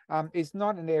cooling, it's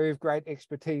not an area of great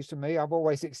expertise for me. I've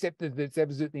always accepted that it's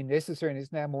absolutely necessary, and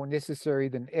it's now more necessary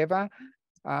than ever.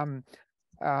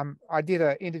 I did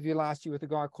an interview last year with a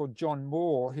guy called John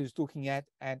Moore, who's looking at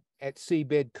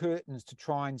seabed curtains to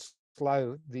try and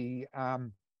slow the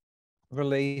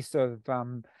release of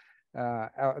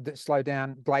that slow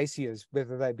down glaciers,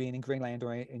 whether they be in Greenland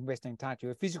or in Western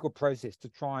Antarctica, a physical process to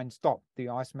try and stop the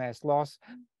ice mass loss.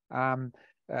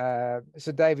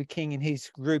 So David King and his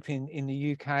group in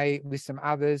the UK with some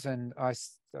others, and I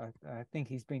think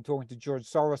he's been talking to George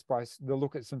Soros by the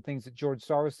look at some things that George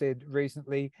Soros said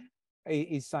recently,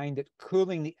 is saying that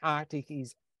cooling the Arctic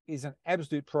is an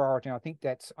absolute priority. And I think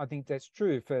that's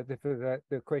true for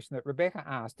the question that Rebecca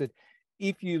asked, that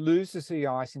if you lose the sea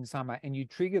ice in summer and you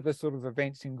trigger the sort of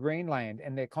events in Greenland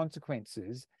and their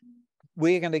consequences,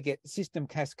 we're going to get system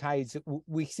cascades that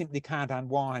we simply can't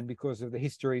unwind because of the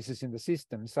hysteresis in the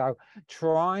system. So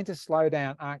trying to slow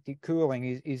down Arctic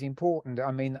cooling is important.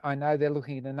 I mean, I know they're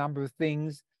looking at a number of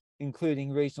things,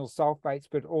 including regional sulfates,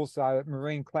 but also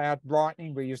marine cloud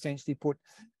brightening, where you essentially put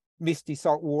misty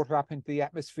salt water up into the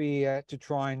atmosphere to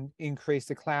try and increase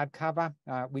the cloud cover,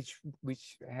 which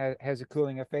has a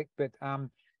cooling effect. But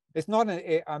it's not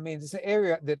it's an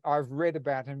area that I've read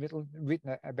about and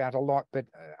written about a lot, but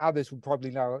others would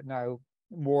probably know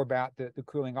more about the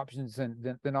cooling options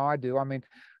than I do. I mean,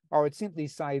 I would simply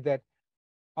say that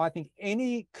I think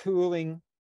any cooling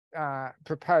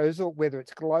proposal, whether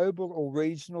it's global or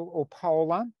regional or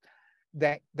polar,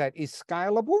 that is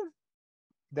scalable,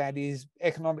 that is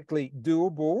economically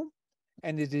doable,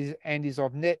 and is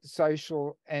of net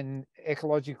social and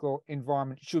ecological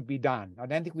environment should be done. I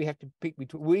don't think we have to pick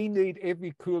between. We need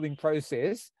every cooling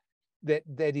process that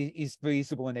is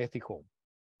feasible and ethical,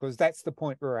 because that's the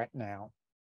point we're at now.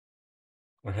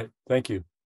 Okay, thank you.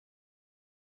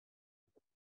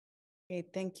 Okay,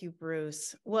 thank you,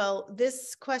 Bruce. Well,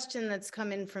 this question that's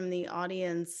come in from the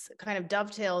audience kind of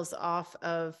dovetails off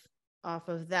of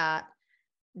that.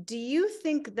 Do you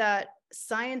think that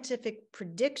scientific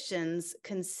predictions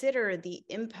consider the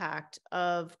impact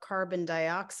of carbon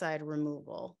dioxide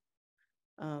removal?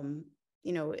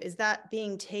 Is that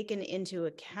being taken into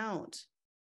account?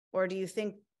 Or do you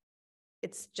think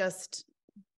it's just,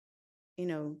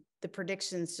 the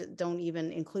predictions don't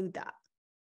even include that?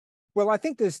 Well, I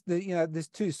think there's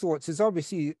two sorts. There's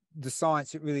obviously the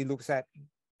science that really looks at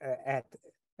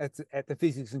the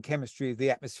physics and chemistry of the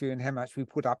atmosphere and how much we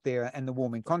put up there and the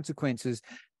warming consequences.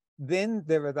 Then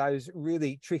there are those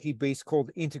really tricky beasts called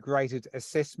integrated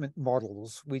assessment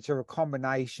models, which are a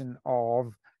combination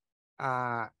of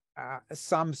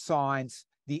some science,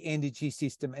 the energy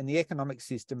system, and the economic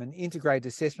system. And integrated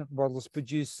assessment models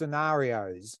produce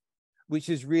scenarios, which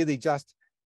is really just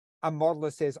a model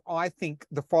that says, I think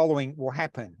the following will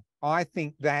happen. I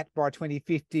think that by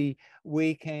 2050,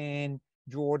 we can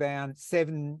draw down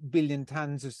 7 billion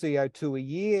tons of CO2 a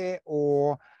year,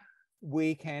 or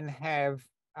we can have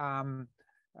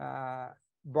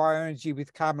bioenergy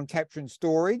with carbon capture and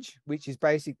storage, which is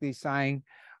basically saying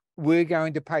we're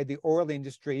going to pay the oil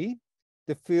industry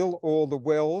to fill all the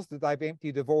wells that they've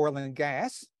emptied of oil and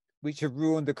gas, which have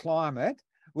ruined the climate.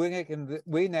 We're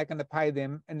now going to pay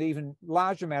them an even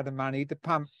larger amount of money to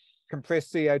pump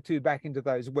compressed CO2 back into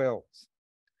those wells.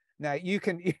 Now, you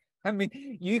can I mean,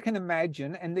 you can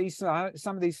imagine, and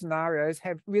some of these scenarios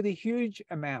have really huge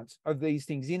amounts of these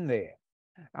things in there.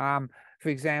 For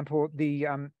example, the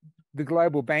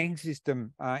global banking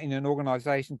system in an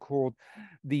organization called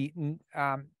the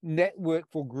Network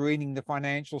for Greening the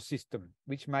Financial System,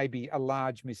 which may be a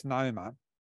large misnomer,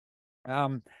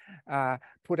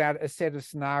 put out a set of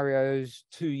scenarios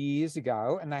 2 years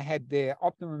ago, and they had their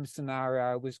optimum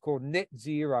scenario was called net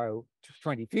zero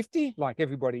 2050, like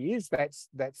everybody is. That's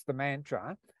the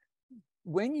mantra.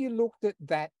 When you looked at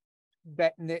that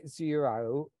net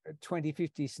zero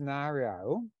 2050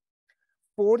 scenario,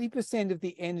 40% of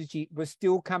the energy was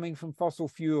still coming from fossil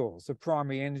fuels, the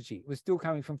primary energy. It was still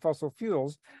coming from fossil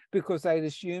fuels because they'd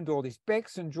assumed all this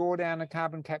BECCS and drawdown and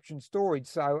carbon capture and storage.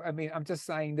 So, I mean, I'm just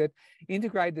saying that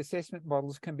integrated assessment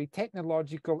models can be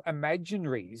technological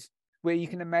imaginaries where you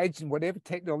can imagine whatever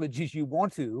technologies you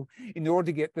want to in order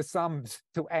to get the sums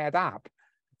to add up.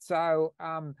 So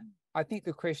I think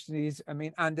the question is, I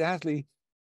mean, undoubtedly,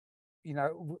 you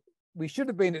know, we should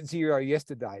have been at zero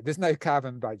yesterday. There's no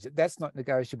carbon budget. That's not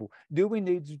negotiable. Do we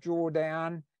need to draw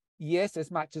down? Yes,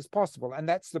 as much as possible. And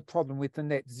that's the problem with the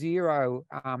net zero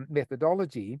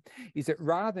methodology, is that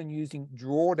rather than using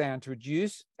drawdown to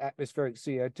reduce atmospheric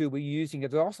CO2, we're using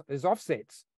it as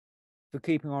offsets for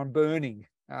keeping on burning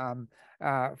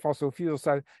fossil fuels.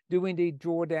 So do we need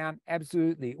drawdown?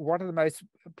 Absolutely. What are the most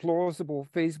plausible,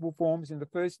 feasible forms? In the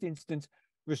first instance,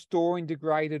 restoring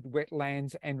degraded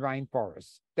wetlands and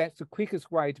rainforests. That's the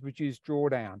quickest way to produce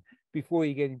drawdown before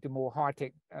you get into more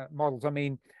high-tech models. I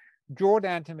mean,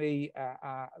 drawdown to me,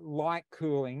 like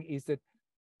cooling, is that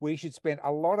we should spend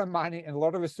a lot of money and a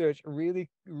lot of research really,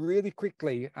 really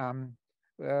quickly,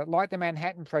 like the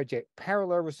Manhattan Project,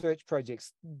 parallel research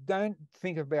projects. Don't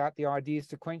think about the ideas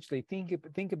sequentially.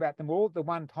 Think about them all at the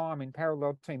one time in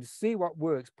parallel teams. See what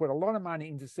works. Put a lot of money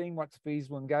into seeing what's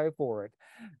feasible and go for it.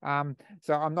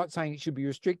 So I'm not saying it should be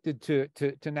restricted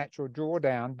to natural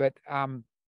drawdown, but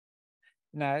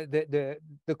no,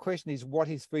 the question is what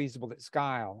is feasible at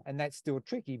scale, and that's still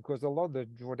tricky because a lot of the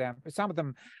drawdown, some of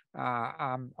them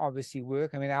obviously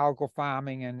work. I mean, algal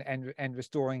farming and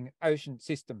restoring ocean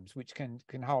systems, which can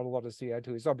hold a lot of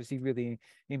CO2, is obviously really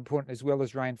important, as well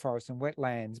as rainforests and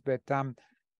wetlands. But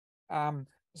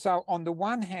so on the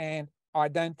one hand, I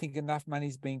don't think enough money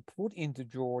is being put into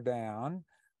drawdown.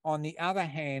 On the other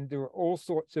hand, there are all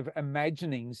sorts of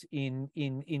imaginings in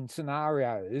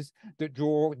scenarios that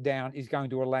drawdown is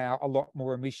going to allow a lot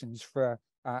more emissions for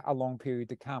a long period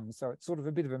to come. So it's sort of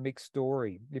a bit of a mixed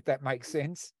story, if that makes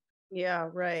sense. Yeah,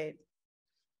 right.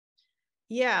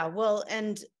 Yeah, well,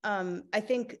 and I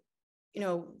think, you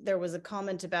know, there was a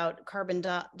comment about carbon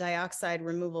dioxide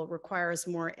removal requires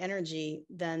more energy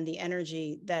than the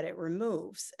energy that it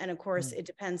removes. And of course, it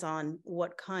depends on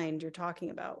what kind you're talking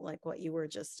about, like what you were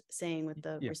just saying with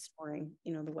the restoring,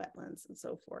 you know, the wetlands and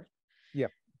so forth. Yeah.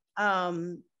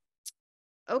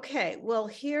 Okay, well,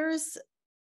 here's,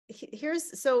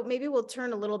 so maybe we'll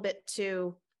turn a little bit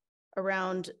to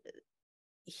around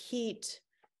heat.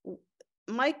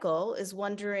 Michael is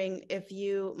wondering if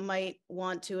you might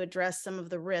want to address some of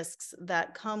the risks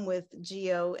that come with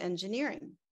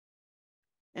geoengineering.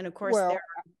 And of course, there are,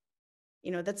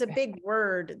 you know, that's a big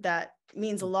word that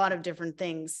means a lot of different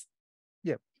things.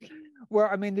 Yeah. Well,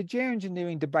 I mean, the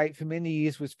geoengineering debate for many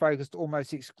years was focused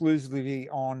almost exclusively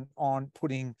on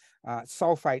putting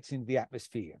sulfates in the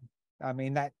atmosphere. I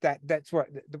mean, that's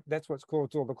what's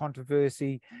caused all the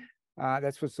controversy.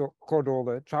 That's what's caused all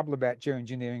the trouble about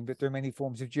geoengineering. But there are many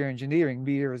forms of geoengineering.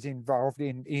 MEER is involved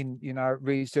in you know,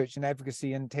 research and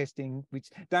advocacy and testing, which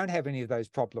don't have any of those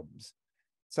problems.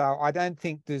 So I don't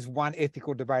think there's one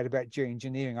ethical debate about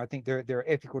geoengineering. I think there are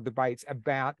ethical debates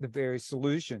about the various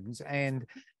solutions, and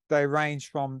they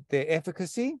range from their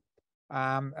efficacy.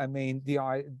 I mean,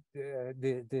 the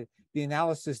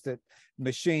analysis that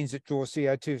machines that draw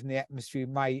CO2 from the atmosphere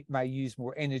may use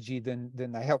more energy than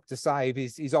they help to save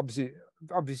is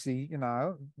obviously you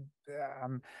know,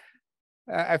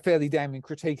 a fairly damning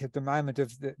critique at the moment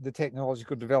of the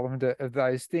technological development of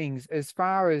those things. As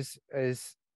far as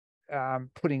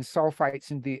putting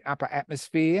sulfates in the upper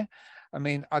atmosphere, I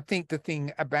mean, I think the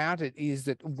thing about it is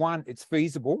that, one, it's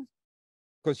feasible,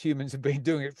 because humans have been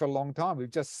doing it for a long time.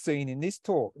 We've just seen in this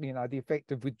talk, you know, the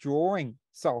effect of withdrawing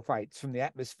sulfates from the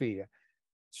atmosphere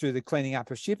through the cleaning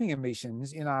up of shipping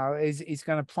emissions, you know, is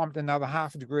going to prompt another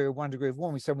 0.5 degree or 1 degree of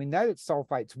warming. So we know that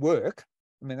sulfates work.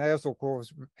 I mean, they also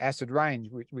cause acid rain,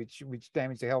 which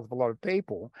damage the health of a lot of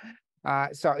people.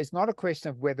 So it's not a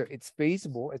question of whether it's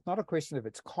feasible. It's not a question of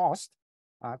its cost,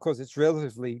 because it's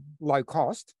relatively low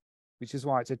cost, which is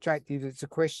why it's attractive. It's a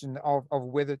question of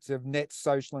whether it's of net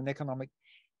social and economic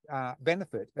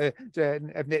benefit,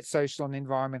 of net social and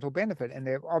environmental benefit. And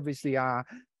there obviously are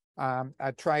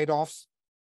trade-offs.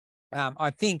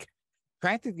 I think,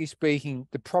 practically speaking,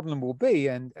 the problem will be,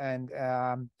 and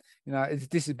you know,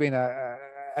 this has been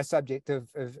a subject of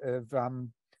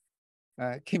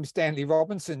Kim Stanley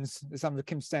Robinson's, some of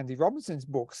Kim Stanley Robinson's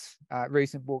books,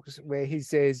 recent books, where he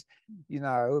says, you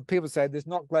know, people say there's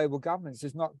not global governance,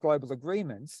 there's not global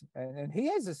agreements, and he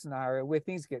has a scenario where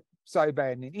things get so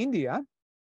bad in India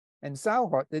and so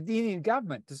hot that the Indian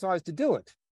government decides to do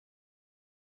it,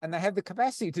 and they have the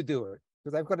capacity to do it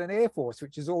because they've got an air force,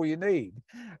 which is all you need.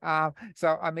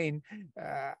 So I mean,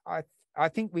 I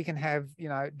think we can have, you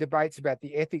know, debates about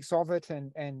the ethics of it,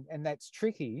 and that's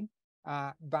tricky.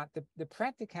 But the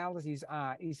practicalities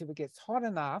is if it gets hot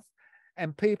enough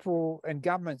and people and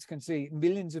governments can see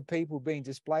millions of people being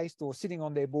displaced or sitting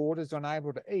on their borders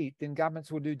unable to eat, then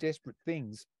governments will do desperate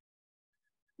things.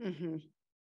 Mm-hmm.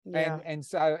 Yeah. And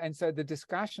so the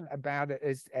discussion about it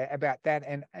is about that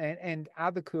and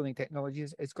other cooling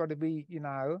technologies. It's got to be, you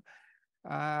know,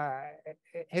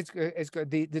 it's got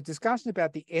the discussion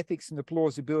about the ethics and the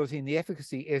plausibility and the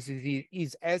efficacy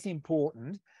is as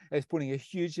important as putting a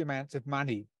huge amounts of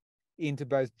money into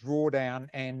both drawdown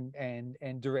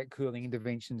and direct cooling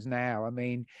interventions now. I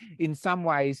mean, in some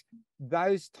ways,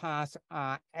 those tasks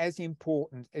are as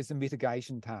important as the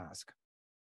mitigation task.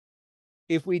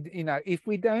 If we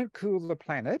don't cool the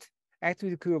planet,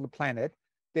 actively cool the planet,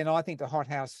 then I think the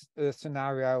Hothouse Earth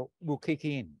scenario will kick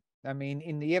in. I mean,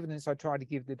 in the evidence I tried to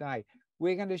give today,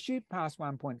 we're going to shoot past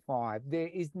 1.5. There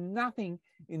is nothing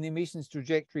in the emissions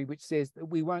trajectory which says that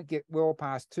we won't get well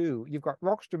past 2. You've got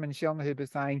Rockstrom and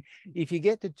Schellnhuber saying, if you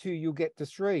get to 2, you'll get to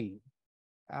 3.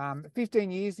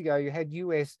 15 years ago, you had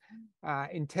US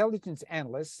intelligence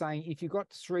analysts saying if you got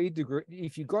to 3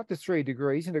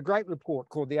 degrees, in a great report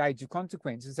called The Age of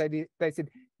Consequences, they said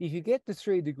if you get to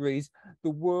 3 degrees,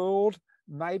 the world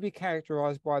may be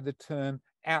characterized by the term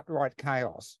outright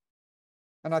chaos.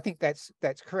 And I think that's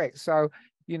correct. So,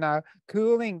 you know,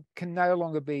 cooling can no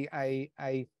longer be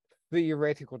a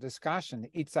theoretical discussion.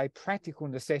 It's a practical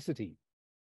necessity.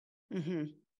 Mm-hmm.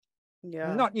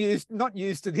 Yeah. Not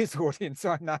used to this audience,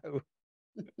 I know.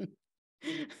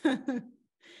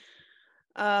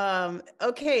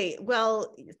 Okay,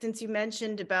 well, since you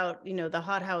mentioned about, you know, the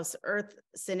Hothouse Earth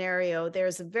scenario,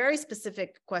 there's a very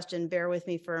specific question. Bear with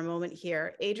me for a moment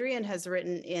here. Adrian has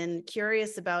written in,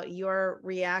 curious about your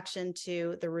reaction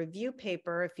to the review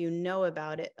paper, if you know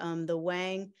about it, the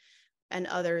Wang and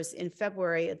others in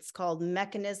February. It's called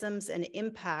Mechanisms and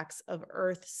Impacts of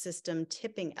Earth System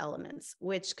Tipping Elements,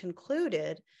 which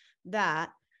concluded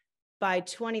that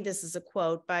this is a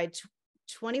quote, by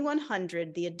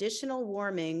 2100, the additional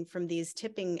warming from these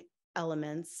tipping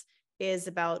elements is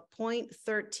about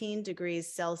 0.13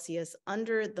 degrees Celsius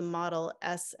under the model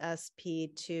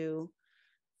SSP 2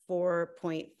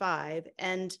 4.5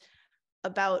 and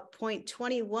about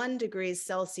 0.21 degrees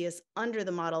Celsius under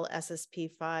the model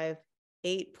SSP 5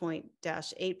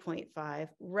 8.5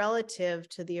 relative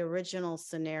to the original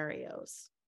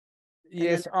scenarios.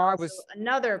 Yes, I was.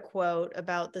 Another quote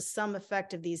about the sum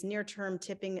effect of these near-term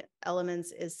tipping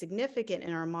elements is significant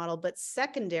in our model, but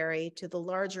secondary to the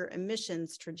larger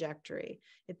emissions trajectory.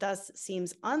 It thus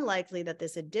seems unlikely that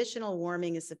this additional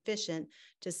warming is sufficient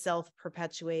to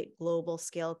self-perpetuate global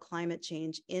scale climate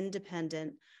change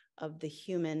independent of the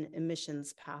human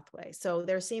emissions pathway. So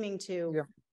they're seeming to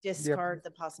discard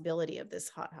the possibility of this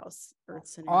Hothouse Earth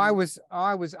scenario. I was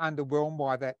underwhelmed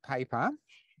by that paper,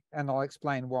 and I'll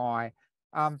explain why.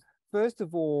 First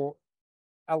of all,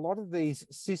 a lot of these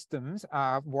systems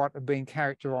are what have been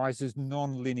characterized as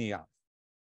non-linear.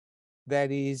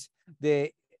 That is,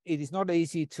 it is not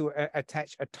easy to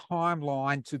attach a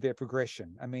timeline to their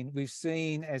progression. I mean, we've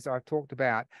seen, as I've talked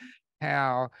about,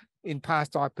 how in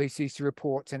past IPCC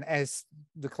reports and as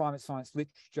the climate science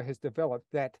literature has developed,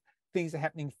 that things are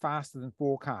happening faster than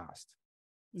forecast.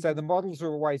 So the models are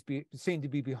always seem to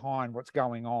be behind what's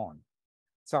going on.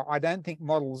 So I don't think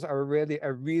models are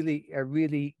a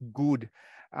really good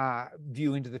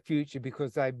view into the future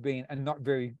because they've been not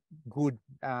very good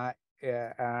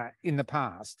in the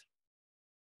past.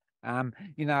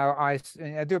 You know,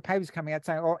 there are papers coming out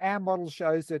saying, "Oh, our model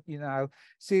shows that, you know,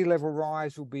 sea level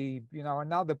rise will be, you know,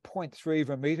 another 0.3 of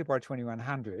a meter by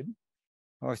 2100,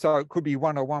 or so it could be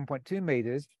 1 or 1.2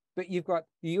 meters." But you've got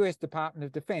the US Department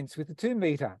of Defense with a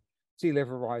 2-meter sea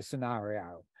level rise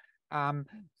scenario.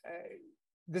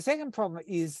 The second problem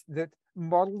is that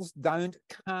models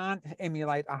can't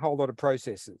emulate a whole lot of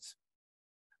processes.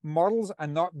 Models are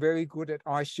not very good at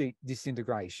ice sheet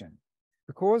disintegration.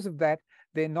 Because of that,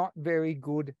 they're not very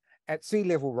good at sea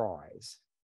level rise.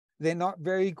 They're not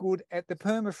very good at the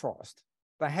permafrost.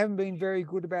 They haven't been very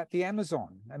good about the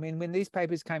Amazon. I mean, when these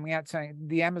papers came out saying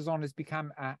the Amazon has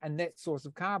become a net source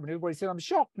of carbon, everybody said, I'm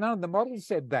shocked. None of the models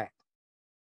said that.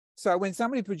 So when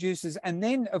somebody produces, and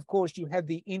then of course you have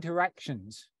the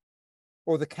interactions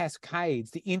or the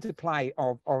cascades, the interplay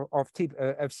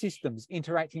of systems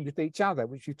interacting with each other,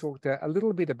 which you talked a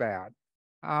little bit about.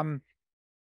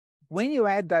 When you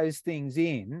add those things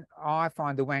in, I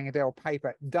find the Wang et al.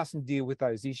 Paper doesn't deal with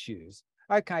those issues.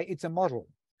 Okay, it's a model.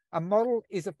 A model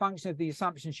is a function of the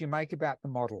assumptions you make about the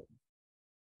model.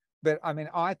 But I mean,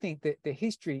 I think that the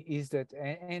history is that,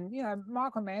 and you know,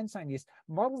 Michael Mann's saying this,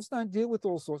 models don't deal with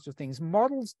all sorts of things.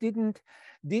 Models didn't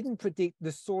predict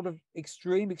the sort of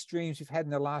extremes we've had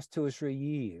in the last 2 or 3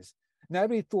 years.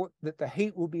 Nobody thought that the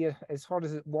heat would be as hot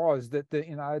as it was, that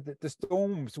the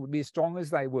storms would be as strong as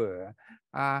they were.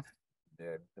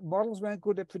 Models weren't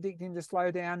good at predicting the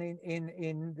slowdown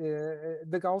in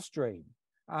the Gulf Stream.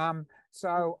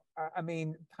 So, I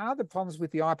mean, part of the problems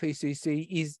with the IPCC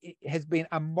is it has been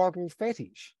a model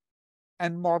fetish,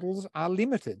 and models are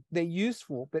limited. They're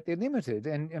useful, but they're limited.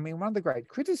 And I mean, one of the great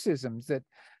criticisms that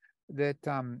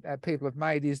people have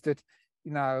made is that,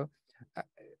 you know,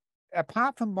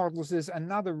 apart from models, there's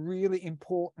another really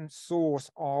important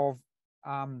source of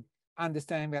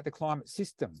understanding about the climate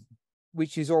system,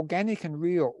 which is organic and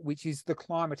real, which is the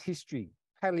climate history,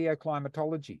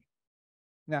 paleoclimatology.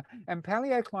 Now, and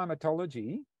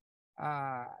paleoclimatology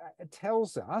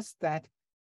tells us that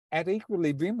at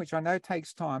equilibrium, which I know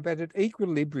takes time, but at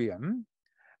equilibrium,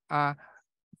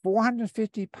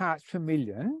 450 parts per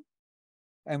million,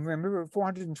 and remember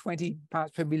 420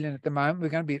 parts per million at the moment, we're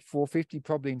going to be at 450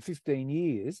 probably in 15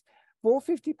 years,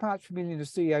 450 parts per million of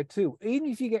CO2, even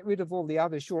if you get rid of all the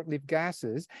other short-lived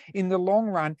gases, in the long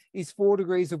run is 4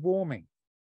 degrees of warming.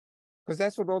 Because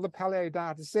that's what all the paleo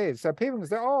data says. So people can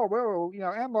say, oh, well, you know,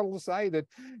 our models say that,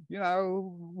 you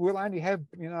know, we'll only have,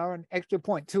 you know, an extra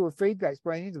 0.2 of feedbacks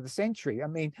by the end of the century. I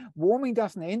mean, warming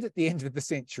doesn't end at the end of the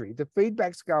century. The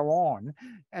feedbacks go on.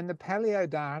 And the paleo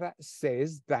data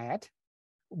says that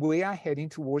we are heading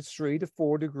towards 3 to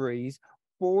 4 degrees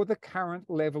for the current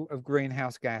level of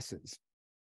greenhouse gases.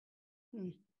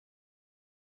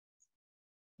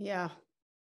 Yeah.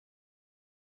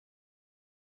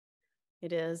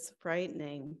 It is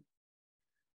frightening.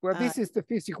 Well, this is the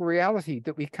physical reality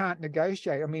that we can't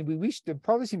negotiate. I mean, we wish the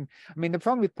policy, I mean, the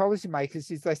problem with policymakers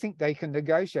is they think they can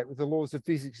negotiate with the laws of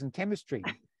physics and chemistry.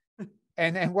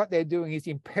 And what they're doing is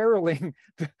imperiling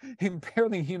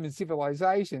human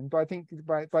civilization by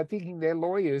thinking they're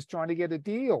lawyers trying to get a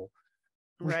deal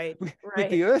Right. with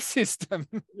the Earth system.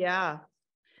 Yeah.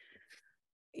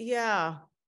 Yeah.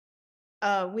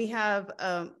 We have,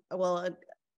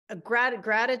 a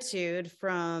gratitude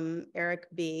from Eric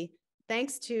B.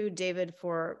 Thanks to David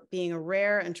for being a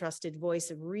rare and trusted voice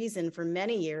of reason for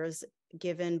many years,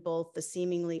 given both the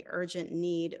seemingly urgent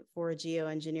need for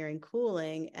geoengineering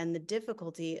cooling and the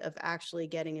difficulty of actually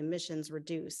getting emissions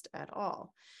reduced at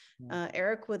all.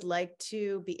 Eric would like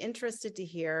to be interested to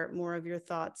hear more of your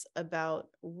thoughts about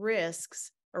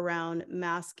risks around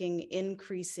masking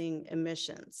increasing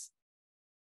emissions.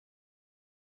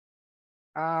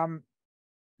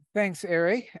 Thanks,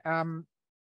 Eric.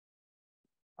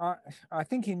 I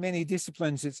think in many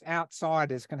disciplines, it's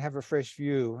outsiders can have a fresh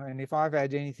view. And if I've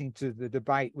had anything to the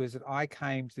debate, was that I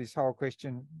came to this whole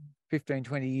question 15,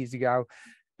 20 years ago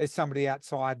as somebody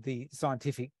outside the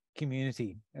scientific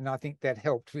community. And I think that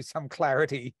helped with some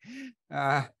clarity.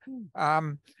 I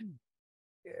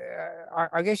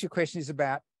guess your question is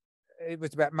about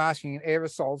masking and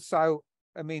aerosols. So,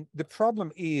 I mean, the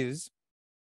problem is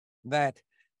that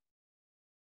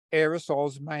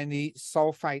aerosols, mainly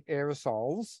sulfate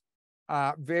aerosols,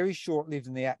 are very short-lived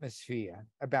in the atmosphere,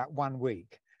 about 1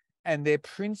 week. And their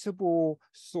principal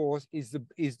source is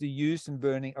the use and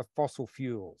burning of fossil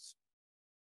fuels,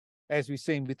 as we've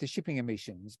seen with the shipping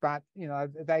emissions. But, you know,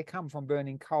 they come from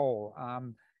burning coal.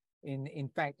 In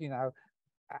fact, you know,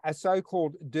 a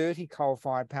so-called dirty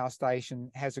coal-fired power station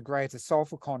has a greater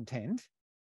sulfur content.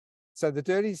 So the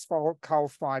dirtiest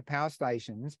coal-fired power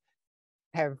stations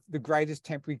have the greatest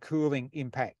temporary cooling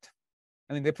impact.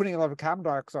 I mean, they're putting a lot of carbon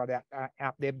dioxide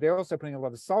out there, but they're also putting a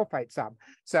lot of sulfates up.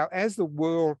 So as the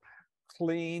world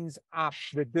cleans up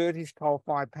the dirtiest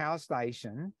coal-fired power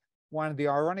station, one of the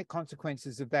ironic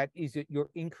consequences of that is that you're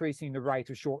increasing the rate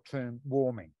of short-term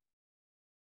warming.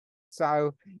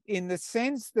 So in the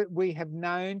sense that we have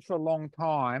known for a long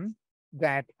time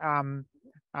that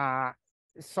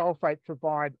sulfates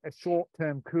provide a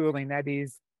short-term cooling, that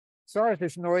is, Sorry if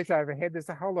there's noise overhead. There's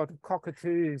a whole lot of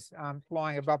cockatoos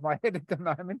flying above my head at the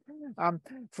moment.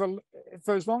 For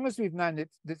as long as we've known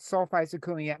that sulfates are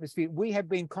cooling the atmosphere, we have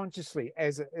been consciously,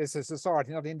 as a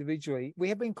society, not individually, we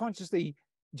have been consciously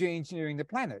geoengineering the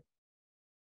planet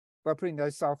by putting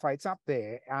those sulfates up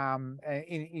there. I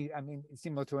mean,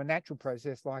 similar to a natural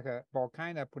process like a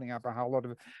volcano putting up a whole lot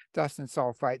of dust and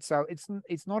sulfate. So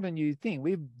it's not a new thing.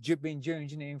 We've been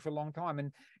geoengineering for a long time.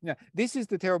 And, you know, this is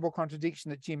the terrible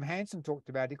contradiction that Jim Hansen talked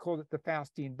about. He called it the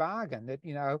Faustian bargain, that,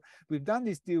 you know, we've done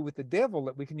this deal with the devil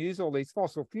that we can use all these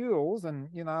fossil fuels and,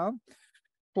 you know,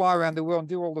 fly around the world and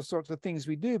do all the sorts of things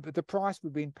we do, but the price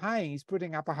we've been paying is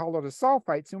putting up a whole lot of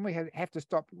sulfates, and we have to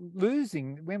stop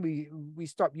losing. When we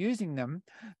stop using them,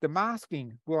 the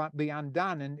masking will be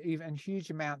undone, and even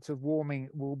huge amounts of warming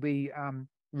will be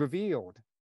revealed.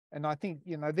 And I think,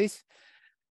 you know,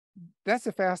 that's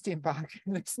a Faustian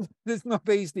bargain that's not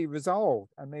easily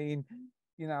resolved. I mean,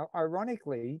 you know,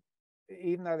 ironically,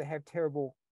 even though they have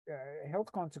terrible health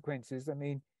consequences, I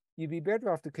mean, you'd be better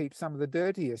off to keep some of the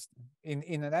dirtiest,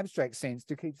 in an abstract sense,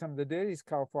 to keep some of the dirtiest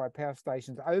coal-fired power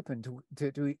stations open to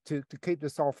keep the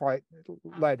sulfate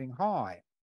loading high.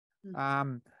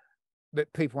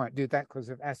 But people won't do that because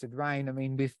of acid rain. I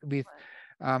mean, with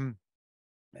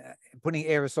putting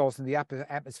aerosols in the upper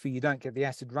atmosphere, you don't get the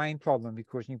acid rain problem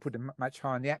because you put them much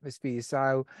higher in the atmosphere.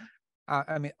 So,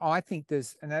 I mean, I think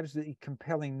there's an absolutely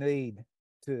compelling need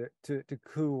to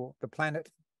cool the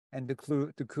planet and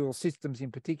to cool systems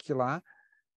in particular.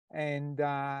 And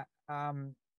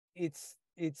it's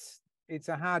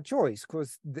a hard choice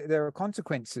because there are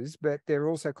consequences, but there are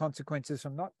also consequences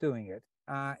from not doing it,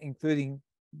 including,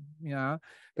 you know,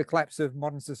 the collapse of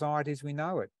modern society as we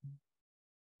know it.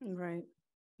 Right.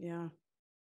 Yeah.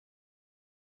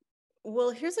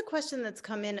 Well, here's a question that's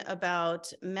come in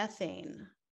about methane,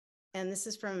 and this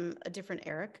is from a different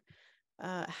Eric.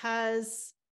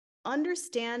 Has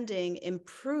understanding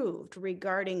improved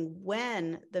regarding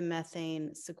when the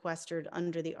methane sequestered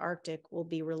under the Arctic will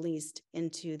be released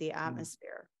into the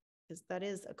atmosphere? Because that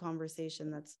is a conversation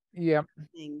that's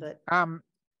happening, but kind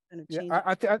of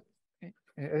changing.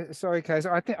 Sorry, Kaz.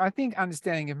 I think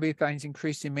understanding of methane has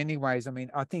increased in many ways. I mean,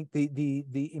 I think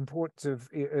the importance of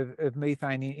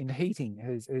methane in heating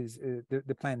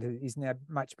the planet is now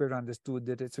much better understood.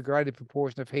 That it's a greater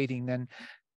proportion of heating than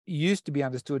used to be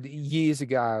understood years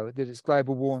ago, that its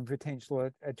global warming potential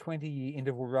at a 20-year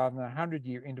interval rather than a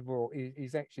 100-year interval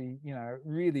is actually, you know,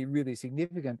 really, really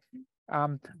significant.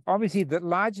 Obviously, the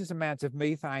largest amounts of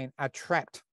methane are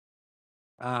trapped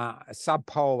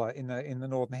subpolar in the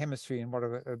northern hemisphere in what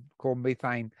are called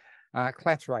methane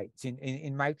clathrates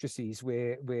in matrices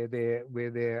where they're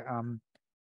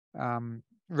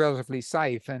relatively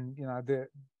safe. And, you know,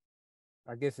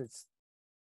 I guess it's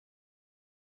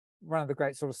one of the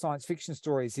great sort of science fiction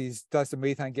stories is, does the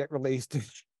methane get released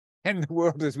and the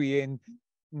world as we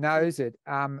knows it?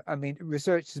 I mean,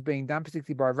 research is being done,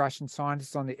 particularly by Russian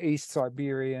scientists, on the East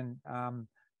Siberian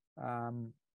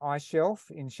ice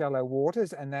shelf in shallow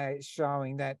waters, and they're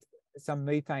showing that some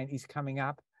methane is coming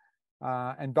up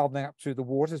and bubbling up through the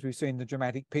waters. We've seen the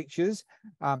dramatic pictures.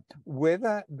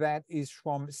 Whether that is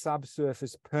from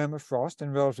subsurface permafrost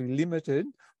and relatively limited,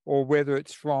 or whether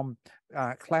it's from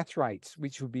clathrates,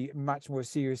 which would be much more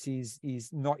serious, is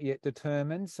not yet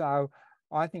determined. So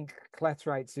I think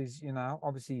clathrates is, you know,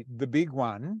 obviously the big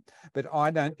one, but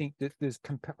I don't think that there's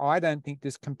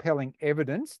compelling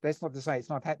evidence. That's not to say it's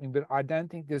not happening, but I don't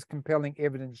think there's compelling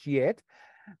evidence yet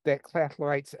that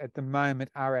clathrates at the moment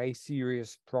are a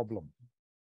serious problem.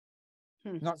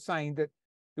 Not saying that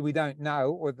we don't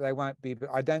know or they won't be, but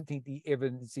I don't think the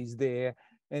evidence is there.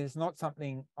 And it's not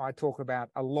something I talk about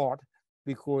a lot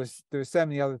because there are so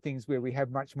many other things where we have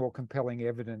much more compelling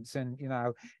evidence. And, you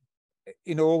know,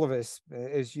 in all of us,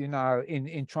 as you know,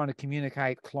 in trying to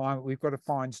communicate climate, we've got to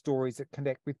find stories that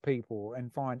connect with people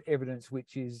and find evidence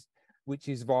which is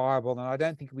viable. And I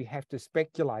don't think we have to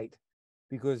speculate,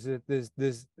 because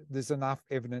there's enough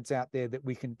evidence out there that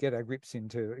we can get our grips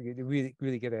into,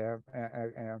 really get our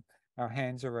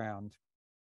hands around.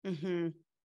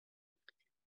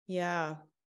 Yeah.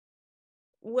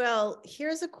 Well,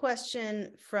 here's a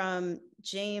question from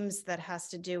James that has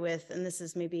to do with, and this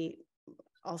is maybe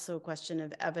also a question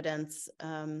of evidence.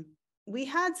 We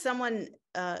had someone,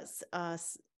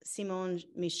 Simon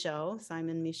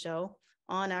Michaud,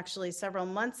 on actually several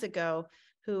months ago,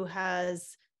 who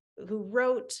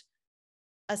wrote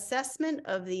assessment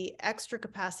of the extra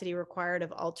capacity required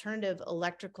of alternative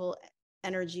electrical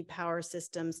energy power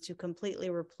systems to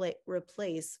completely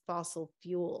replace fossil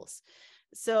fuels.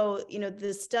 So,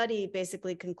 the study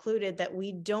basically concluded that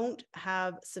we don't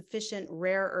have sufficient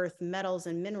rare earth metals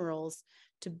and minerals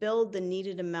to build the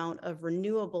needed amount of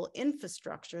renewable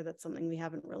infrastructure. That's something we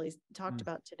haven't really talked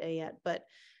about today yet, but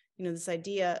this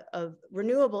idea of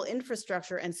renewable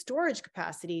infrastructure and storage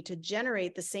capacity to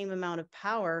generate the same amount of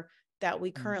power that we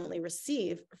currently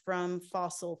receive from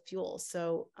fossil fuels.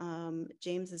 So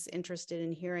James is interested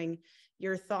in hearing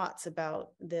your thoughts about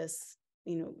this,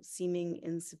 seeming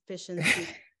insufficiency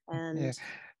and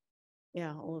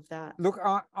all of that. Look,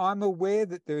 I'm aware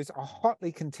that there's a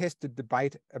hotly contested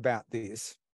debate about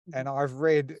this, and I've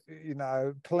read,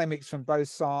 polemics from both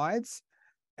sides.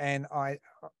 And I've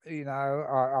read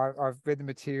the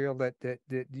material that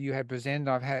you had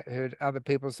presented. I've heard other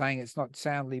people saying it's not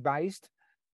soundly based,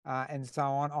 and so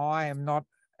on. I am not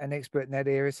an expert in that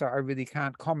area, so I really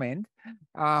can't comment.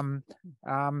 I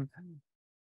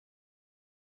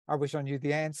wish I knew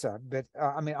the answer, but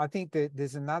I think that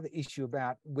there's another issue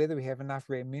about whether we have enough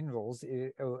rare minerals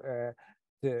to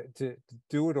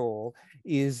do it all.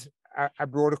 Is a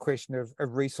broader question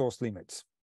of resource limits.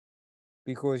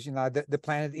 Because the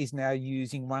planet is now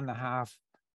using 1.5,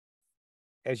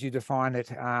 as you define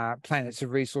it, planets of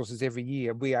resources every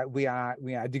year. We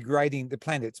are degrading the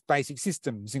planet's basic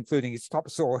systems, including its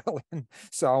topsoil and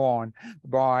so on,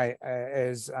 by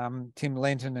as Tim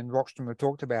Lenton and Rockstrom have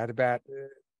talked about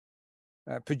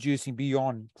producing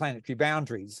beyond planetary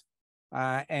boundaries.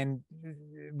 And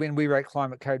when we wrote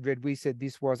Climate Code Red, we said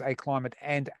this was a climate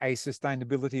and a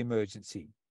sustainability emergency,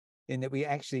 in that we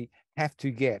actually have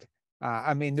to get.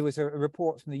 There was a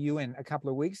report from the UN a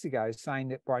couple of weeks ago saying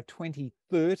that by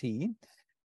 2030,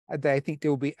 they think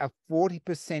there will be a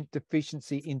 40%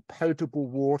 deficiency in potable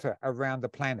water around the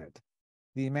planet.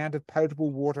 The amount of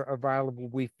potable water available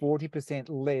will be 40%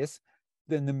 less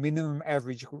than the minimum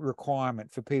average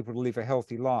requirement for people to live a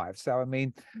healthy life. So,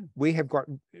 we have got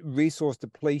resource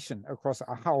depletion across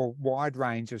a whole wide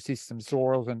range of systems,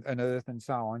 soils and earth and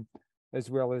so on,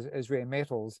 as well as rare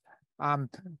metals.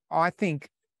 I think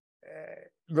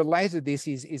related to this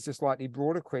is a slightly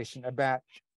broader question about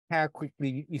how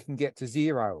quickly you can get to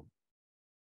zero.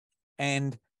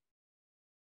 And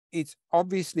it's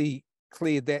obviously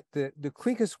clear that the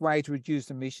quickest way to reduce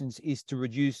emissions is to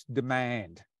reduce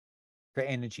demand for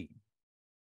energy.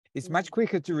 It's much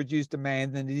quicker to reduce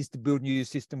demand than it is to build a new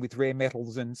system with rare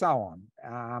metals and so on.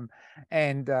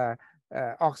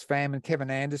 Oxfam and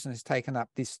Kevin Anderson has taken up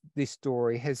this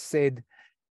story, has said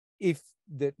if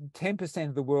the 10%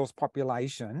 of the world's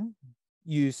population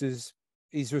is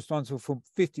responsible for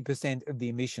 50% of the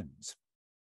emissions.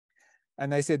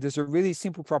 And they said there's a really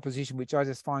simple proposition, which I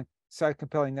just find so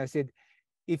compelling. They said,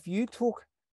 if you took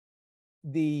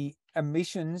the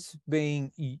emissions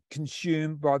being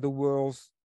consumed by the world's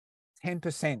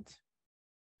 10%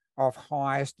 of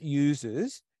highest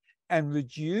users and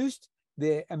reduced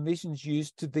their emissions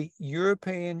use to the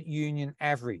European Union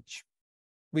average,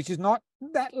 which is not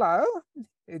that low.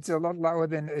 It's a lot lower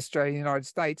than Australia and the United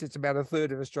States. It's about a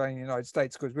third of Australia and the United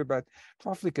States because we're both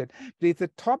profligate. But if the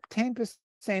top 10%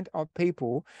 of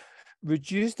people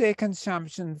reduce their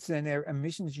consumptions and their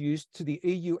emissions use to the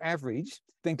EU average,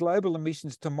 then global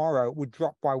emissions tomorrow would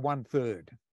drop by 1/3.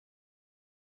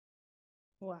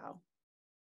 Wow.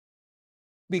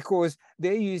 Because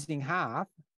they're using half,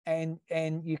 and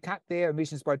you cut their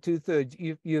emissions by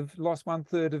 2/3, you've lost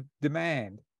 1/3 of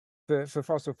demand for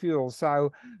fossil fuels.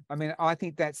 So, I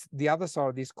think that's the other side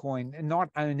of this coin. And not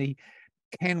only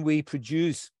can we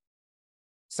produce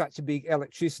such a big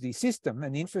electricity system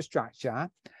and infrastructure,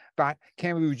 but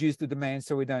can we reduce the demand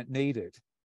so we don't need it?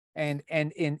 And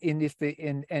if the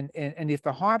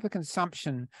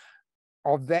hyperconsumption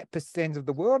of that percent of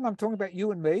the world, and I'm talking about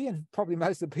you and me and probably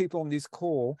most of the people on this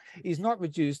call, is not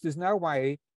reduced, there's no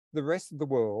way the rest of the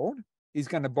world is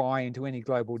going to buy into any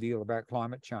global deal about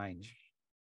climate change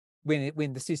when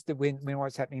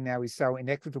what's happening now is so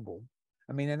inequitable.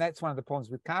 And that's one of the problems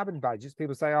with carbon budgets.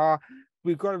 People say,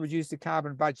 we've got to reduce the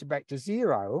carbon budget back to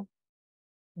zero,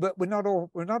 but we're not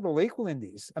all equal in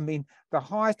this. The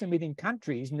highest emitting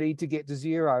countries need to get to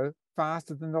zero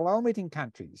faster than the low emitting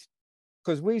countries,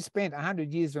 because we've spent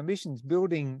 100 years of emissions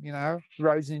building,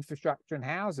 roads and infrastructure and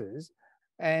houses,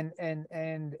 and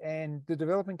the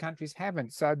developing countries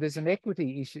haven't. So there's an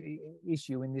equity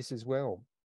issue in this as well.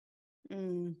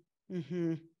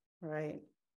 Right.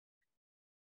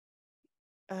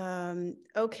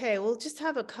 Okay, we'll just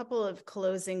have a couple of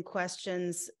closing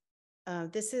questions.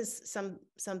 This is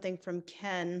something from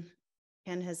Ken.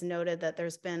 Ken has noted that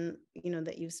there's been,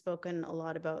 that you've spoken a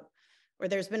lot about, or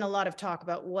there's been a lot of talk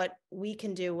about what we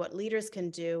can do, what leaders can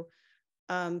do.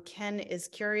 Ken is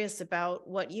curious about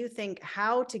what you think,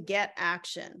 how to get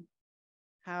action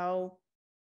how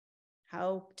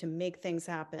to make things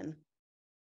happen?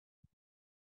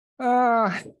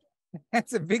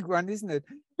 That's a big one, isn't it?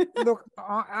 Look,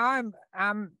 I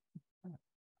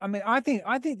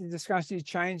think the discussion is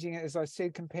changing, as I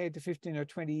said, compared to 15 or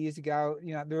 20 years ago.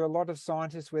 You know, there are a lot of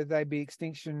scientists, whether they be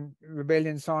Extinction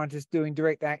Rebellion scientists doing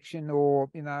direct action, or,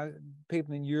 you know,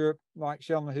 people in Europe like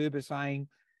Sheldon Huber saying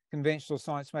conventional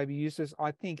science may be useless.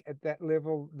 I think at that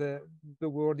level, the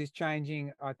world is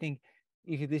changing. I think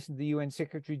if you listen to the UN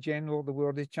Secretary General, the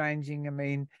world is changing. I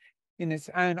mean, in its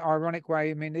own ironic way,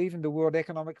 I mean, even the World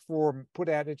Economic Forum put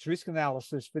out its risk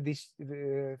analysis for this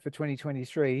for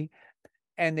 2023,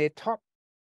 and their top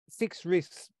 6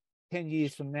 risks 10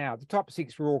 years from now, the top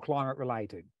 6 were all climate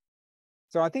related.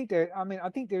 So I think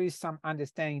there is some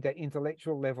understanding at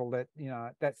intellectual level that, you know,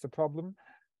 that's the problem.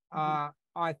 I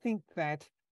think that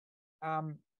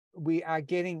we are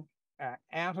getting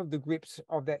out of the grips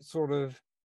of that sort of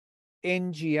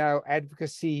NGO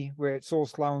advocacy where it's all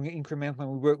slow and incremental, and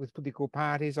we work with political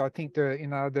parties. I think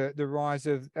the rise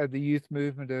of the youth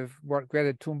movement, of what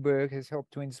Greta Thunberg has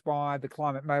helped to inspire, the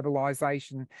climate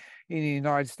mobilization in the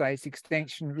United States,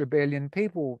 Extinction Rebellion,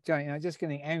 people, you know, just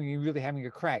getting angry and really having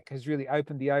a crack has really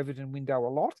opened the Overton window a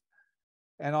lot.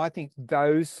 And I think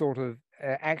those sort of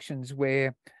actions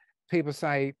where people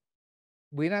say,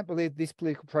 we don't believe this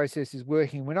political process is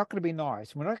working, we're not going to be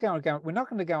nice, we're not going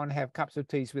to go and have cups of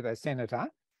teas with a senator.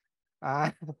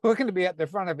 We're going to be at the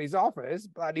front of his office,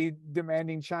 bloody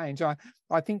demanding change. I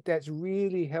think that's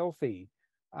really healthy,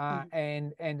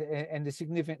 and to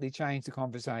significantly change the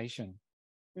conversation.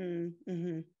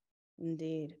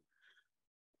 Indeed.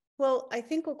 Well, I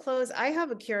think we'll close. I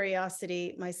have a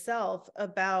curiosity myself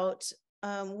about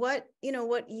what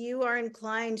you are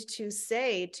inclined to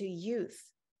say to youth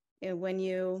when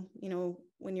you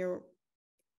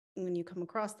come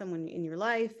across them, when in your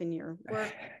life, in your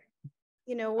work,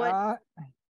 you know, what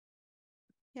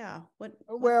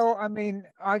well, I mean,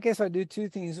 I guess I do 2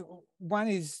 things. One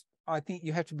is, I think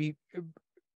you have to be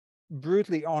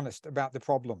brutally honest about the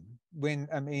problem. When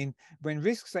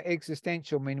risks are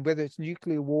existential, I mean, whether it's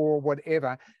nuclear war or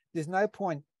whatever, there's no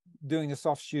point doing a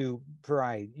soft shoe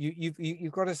parade.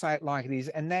 You've got to say it like it is,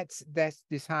 and that's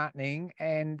disheartening.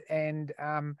 And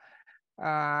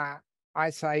I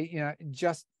say, you know,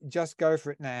 just go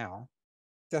for it now.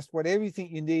 Just whatever you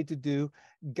think you need to do,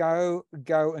 go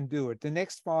and do it. The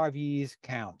next 5 years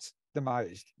counts the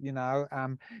most. You know,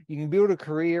 you can build a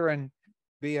career and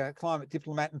be a climate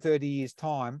diplomat in 30 years'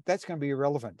 time. That's going to be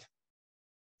irrelevant.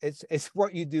 It's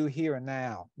what you do here and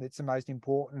now that's the most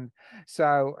important.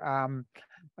 So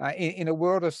in a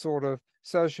world of sort of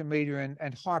social media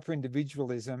and hyper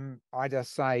individualism, I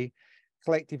just say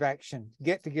collective action.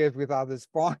 Get together with others,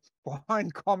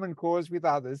 find common cause with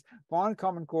others,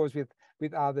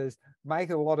 with others, make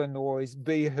a lot of noise,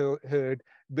 be heard,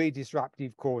 be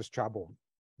disruptive, cause trouble.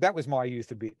 That was my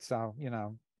youth a bit. So, you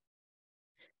know.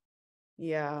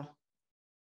 Yeah.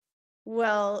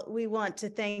 Well, we want to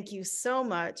thank you so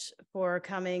much for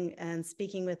coming and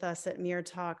speaking with us at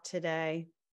MEERTALK today.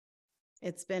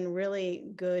 It's been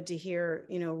really good to hear,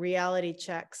 you know, reality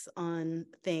checks on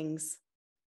things.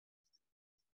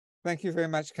 Thank you very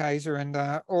much, Kaiser, and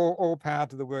all power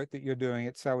to the work that you're doing.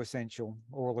 It's so essential,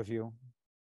 all of you.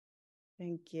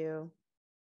 Thank you.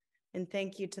 And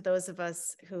thank you to those of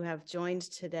us who have joined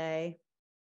today.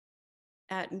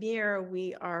 At MEER,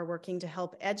 we are working to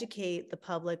help educate the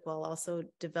public while also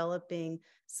developing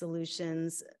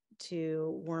solutions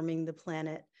to warming the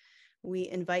planet. We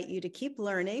invite you to keep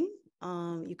learning.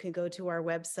 You can go to our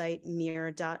website,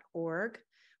 meer.org.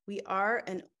 We are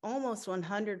an almost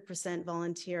 100%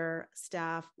 volunteer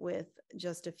staff with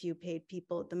just a few paid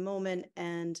people at the moment,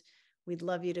 and we'd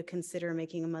love you to consider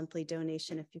making a monthly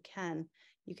donation if you can.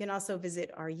 You can also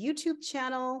visit our YouTube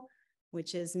channel,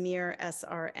 which is MEER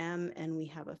SRM, and we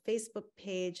have a Facebook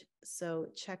page, so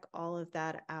check all of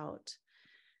that out.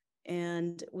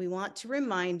 And we want to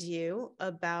remind you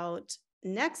about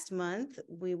next month.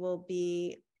 We will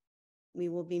be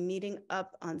meeting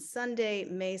up on Sunday,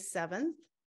 May 7th.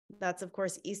 That's, of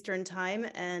course, Eastern time,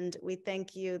 and we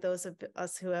thank you, those of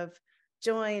us who have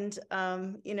joined,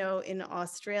 you know, in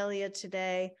Australia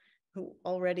today, who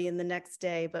already in the next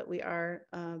day, but we are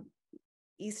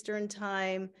Eastern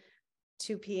time,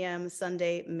 2 p.m.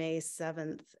 Sunday, May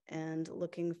 7th, and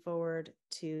looking forward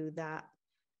to that.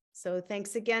 So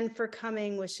thanks again for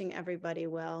coming, wishing everybody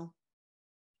well.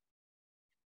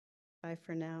 Bye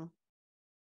for now.